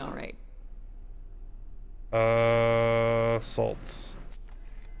feeling alright? Salts.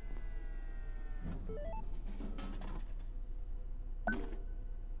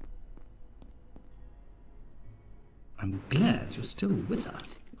 I'm glad you're still with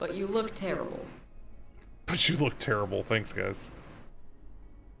us. But you look terrible. But you look terrible. Thanks, guys.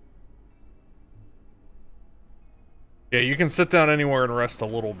 Yeah, you can sit down anywhere and rest a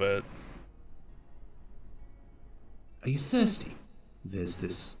little bit. Are you thirsty? There's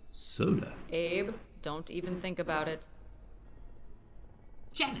this soda. Abe, don't even think about it.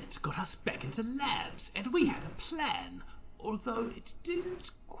 Janet got us back into labs, and we had a plan, although it didn't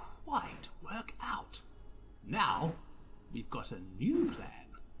quite work out. Now, we've got a new plan.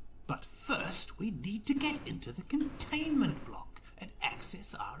 But first, we need to get into the containment block and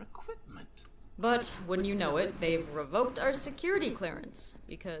access our equipment. But, wouldn't you know it, they've revoked our security clearance,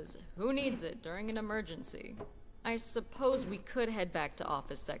 because who needs it during an emergency? I suppose we could head back to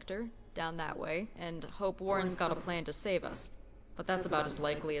Office Sector, down that way, and hope Warren's got a plan to save us. But that's about as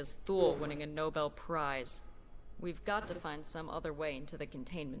likely as Thule winning a Nobel Prize. We've got to find some other way into the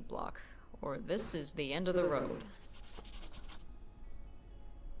containment block, or this is the end of the road.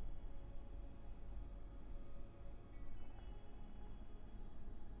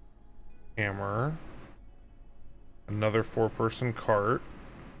 Hammer. Another 4-person cart.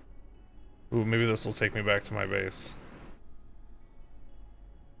 Ooh, maybe this will take me back to my base.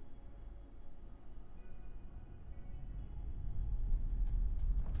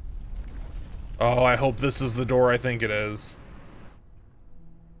 Oh, I hope this is the door I think it is.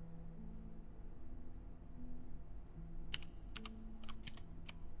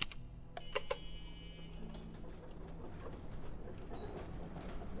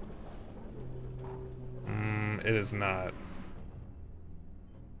 It is not.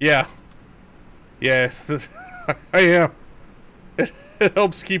 Yeah. Yeah, I am. It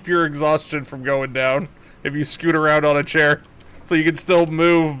helps keep your exhaustion from going down if you scoot around on a chair. So you can still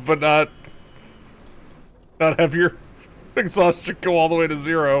move, but not have your exhaustion go all the way to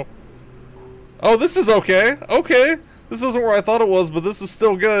 0. Oh, this is okay. Okay. This isn't where I thought it was, but this is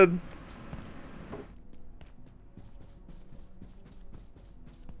still good.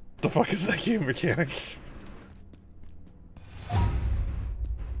 The fuck is that game mechanic?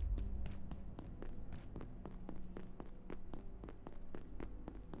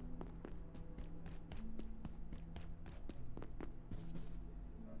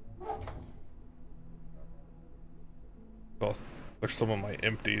 Oh, there's some of my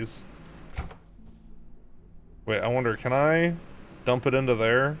empties. Wait, I wonder, can I dump it into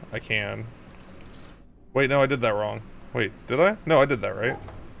there? I can. Wait, no, I did that wrong. Wait, did I? No, I did that right.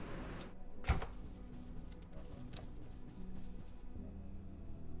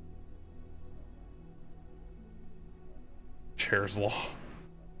 Chair's Law.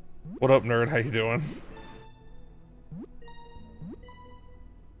 What up, nerd? How you doing?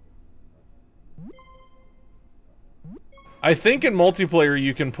 I think in multiplayer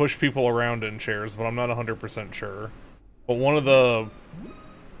you can push people around in chairs, but I'm not 100% sure. But one of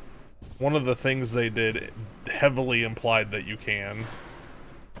the things they did heavily implied that you can.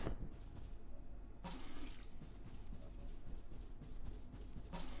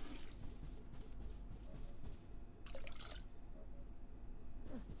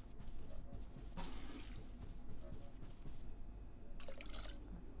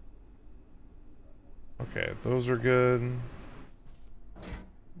 Okay, those are good.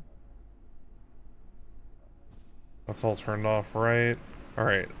 That's all turned off, right?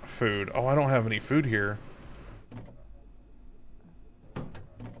 Alright, food. Oh, I don't have any food here.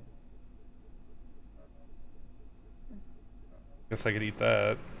 Guess I could eat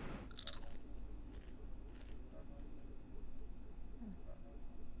that.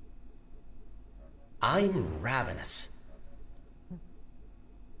 I'm ravenous.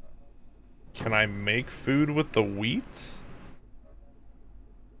 Can I make food with the wheat?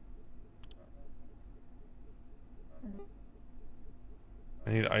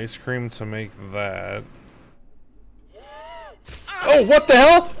 I need ice cream to make that. Oh, what the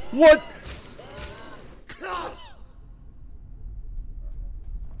hell? What?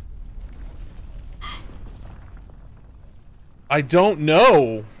 I don't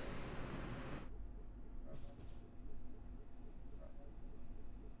know.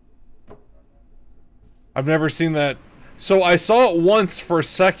 I've never seen that. So I saw it once for a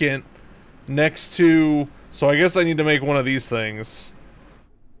second next to... So I guess I need to make one of these things.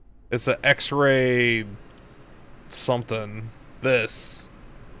 It's an X-ray something. This.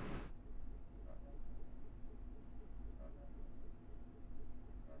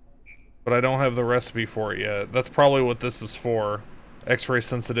 But I don't have the recipe for it yet. That's probably what this is for. X-ray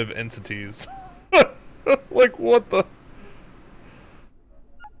sensitive entities. Like, what the...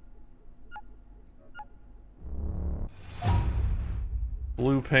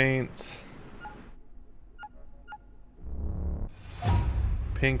 Blue paint.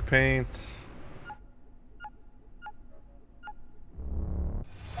 Pink paint.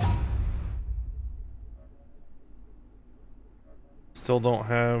 Still don't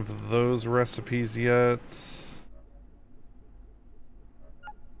have those recipes yet.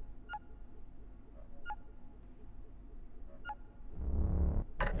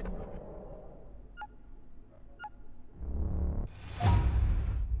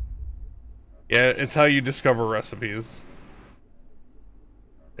 Yeah, it's how you discover recipes.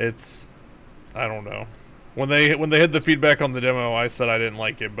 It's... I don't know. When they had the feedback on the demo, I said I didn't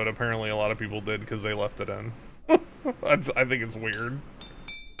like it, but apparently a lot of people did because they left it in. I think it's weird.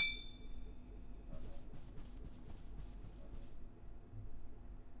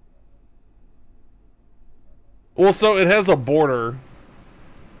 Well, so it has a border.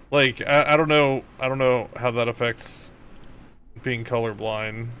 Like, I don't know how that affects being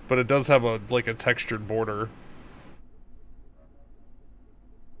colorblind, but it does have a textured border.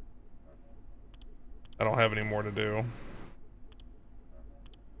 I don't have any more to do.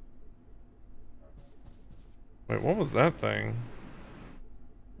 Wait, what was that thing?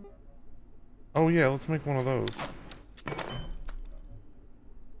 Oh yeah, let's make one of those.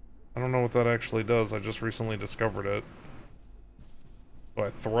 I don't know what that actually does. I just recently discovered it. Do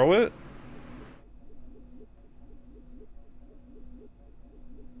I throw it?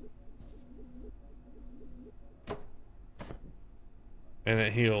 And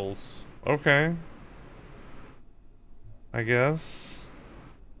it heals. Okay. I guess.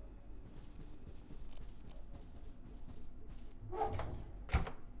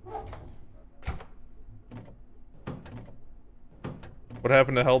 What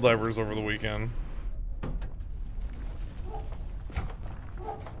happened to Helldivers over the weekend?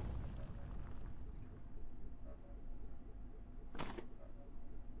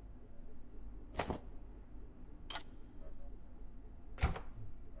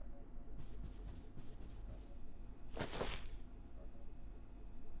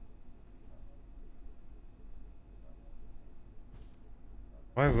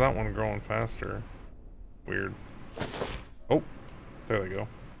 Why is that one growing faster? Weird. Oh, there they go.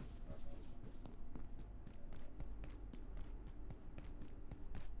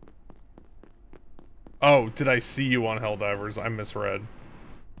 Oh, did I see you on Helldivers? I misread.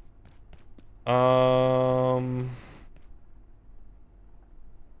 I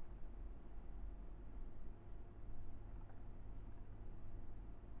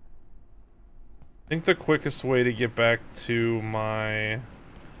think the quickest way to get back to my...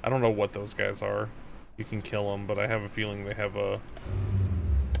 I don't know what those guys are. You can kill them, but I have a feeling they have a...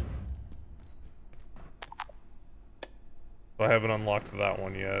 I haven't unlocked that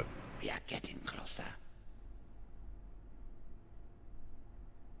one yet. We are getting closer.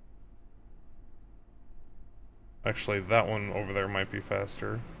 Actually, that one over there might be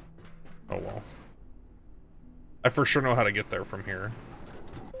faster. Oh well. I for sure know how to get there from here.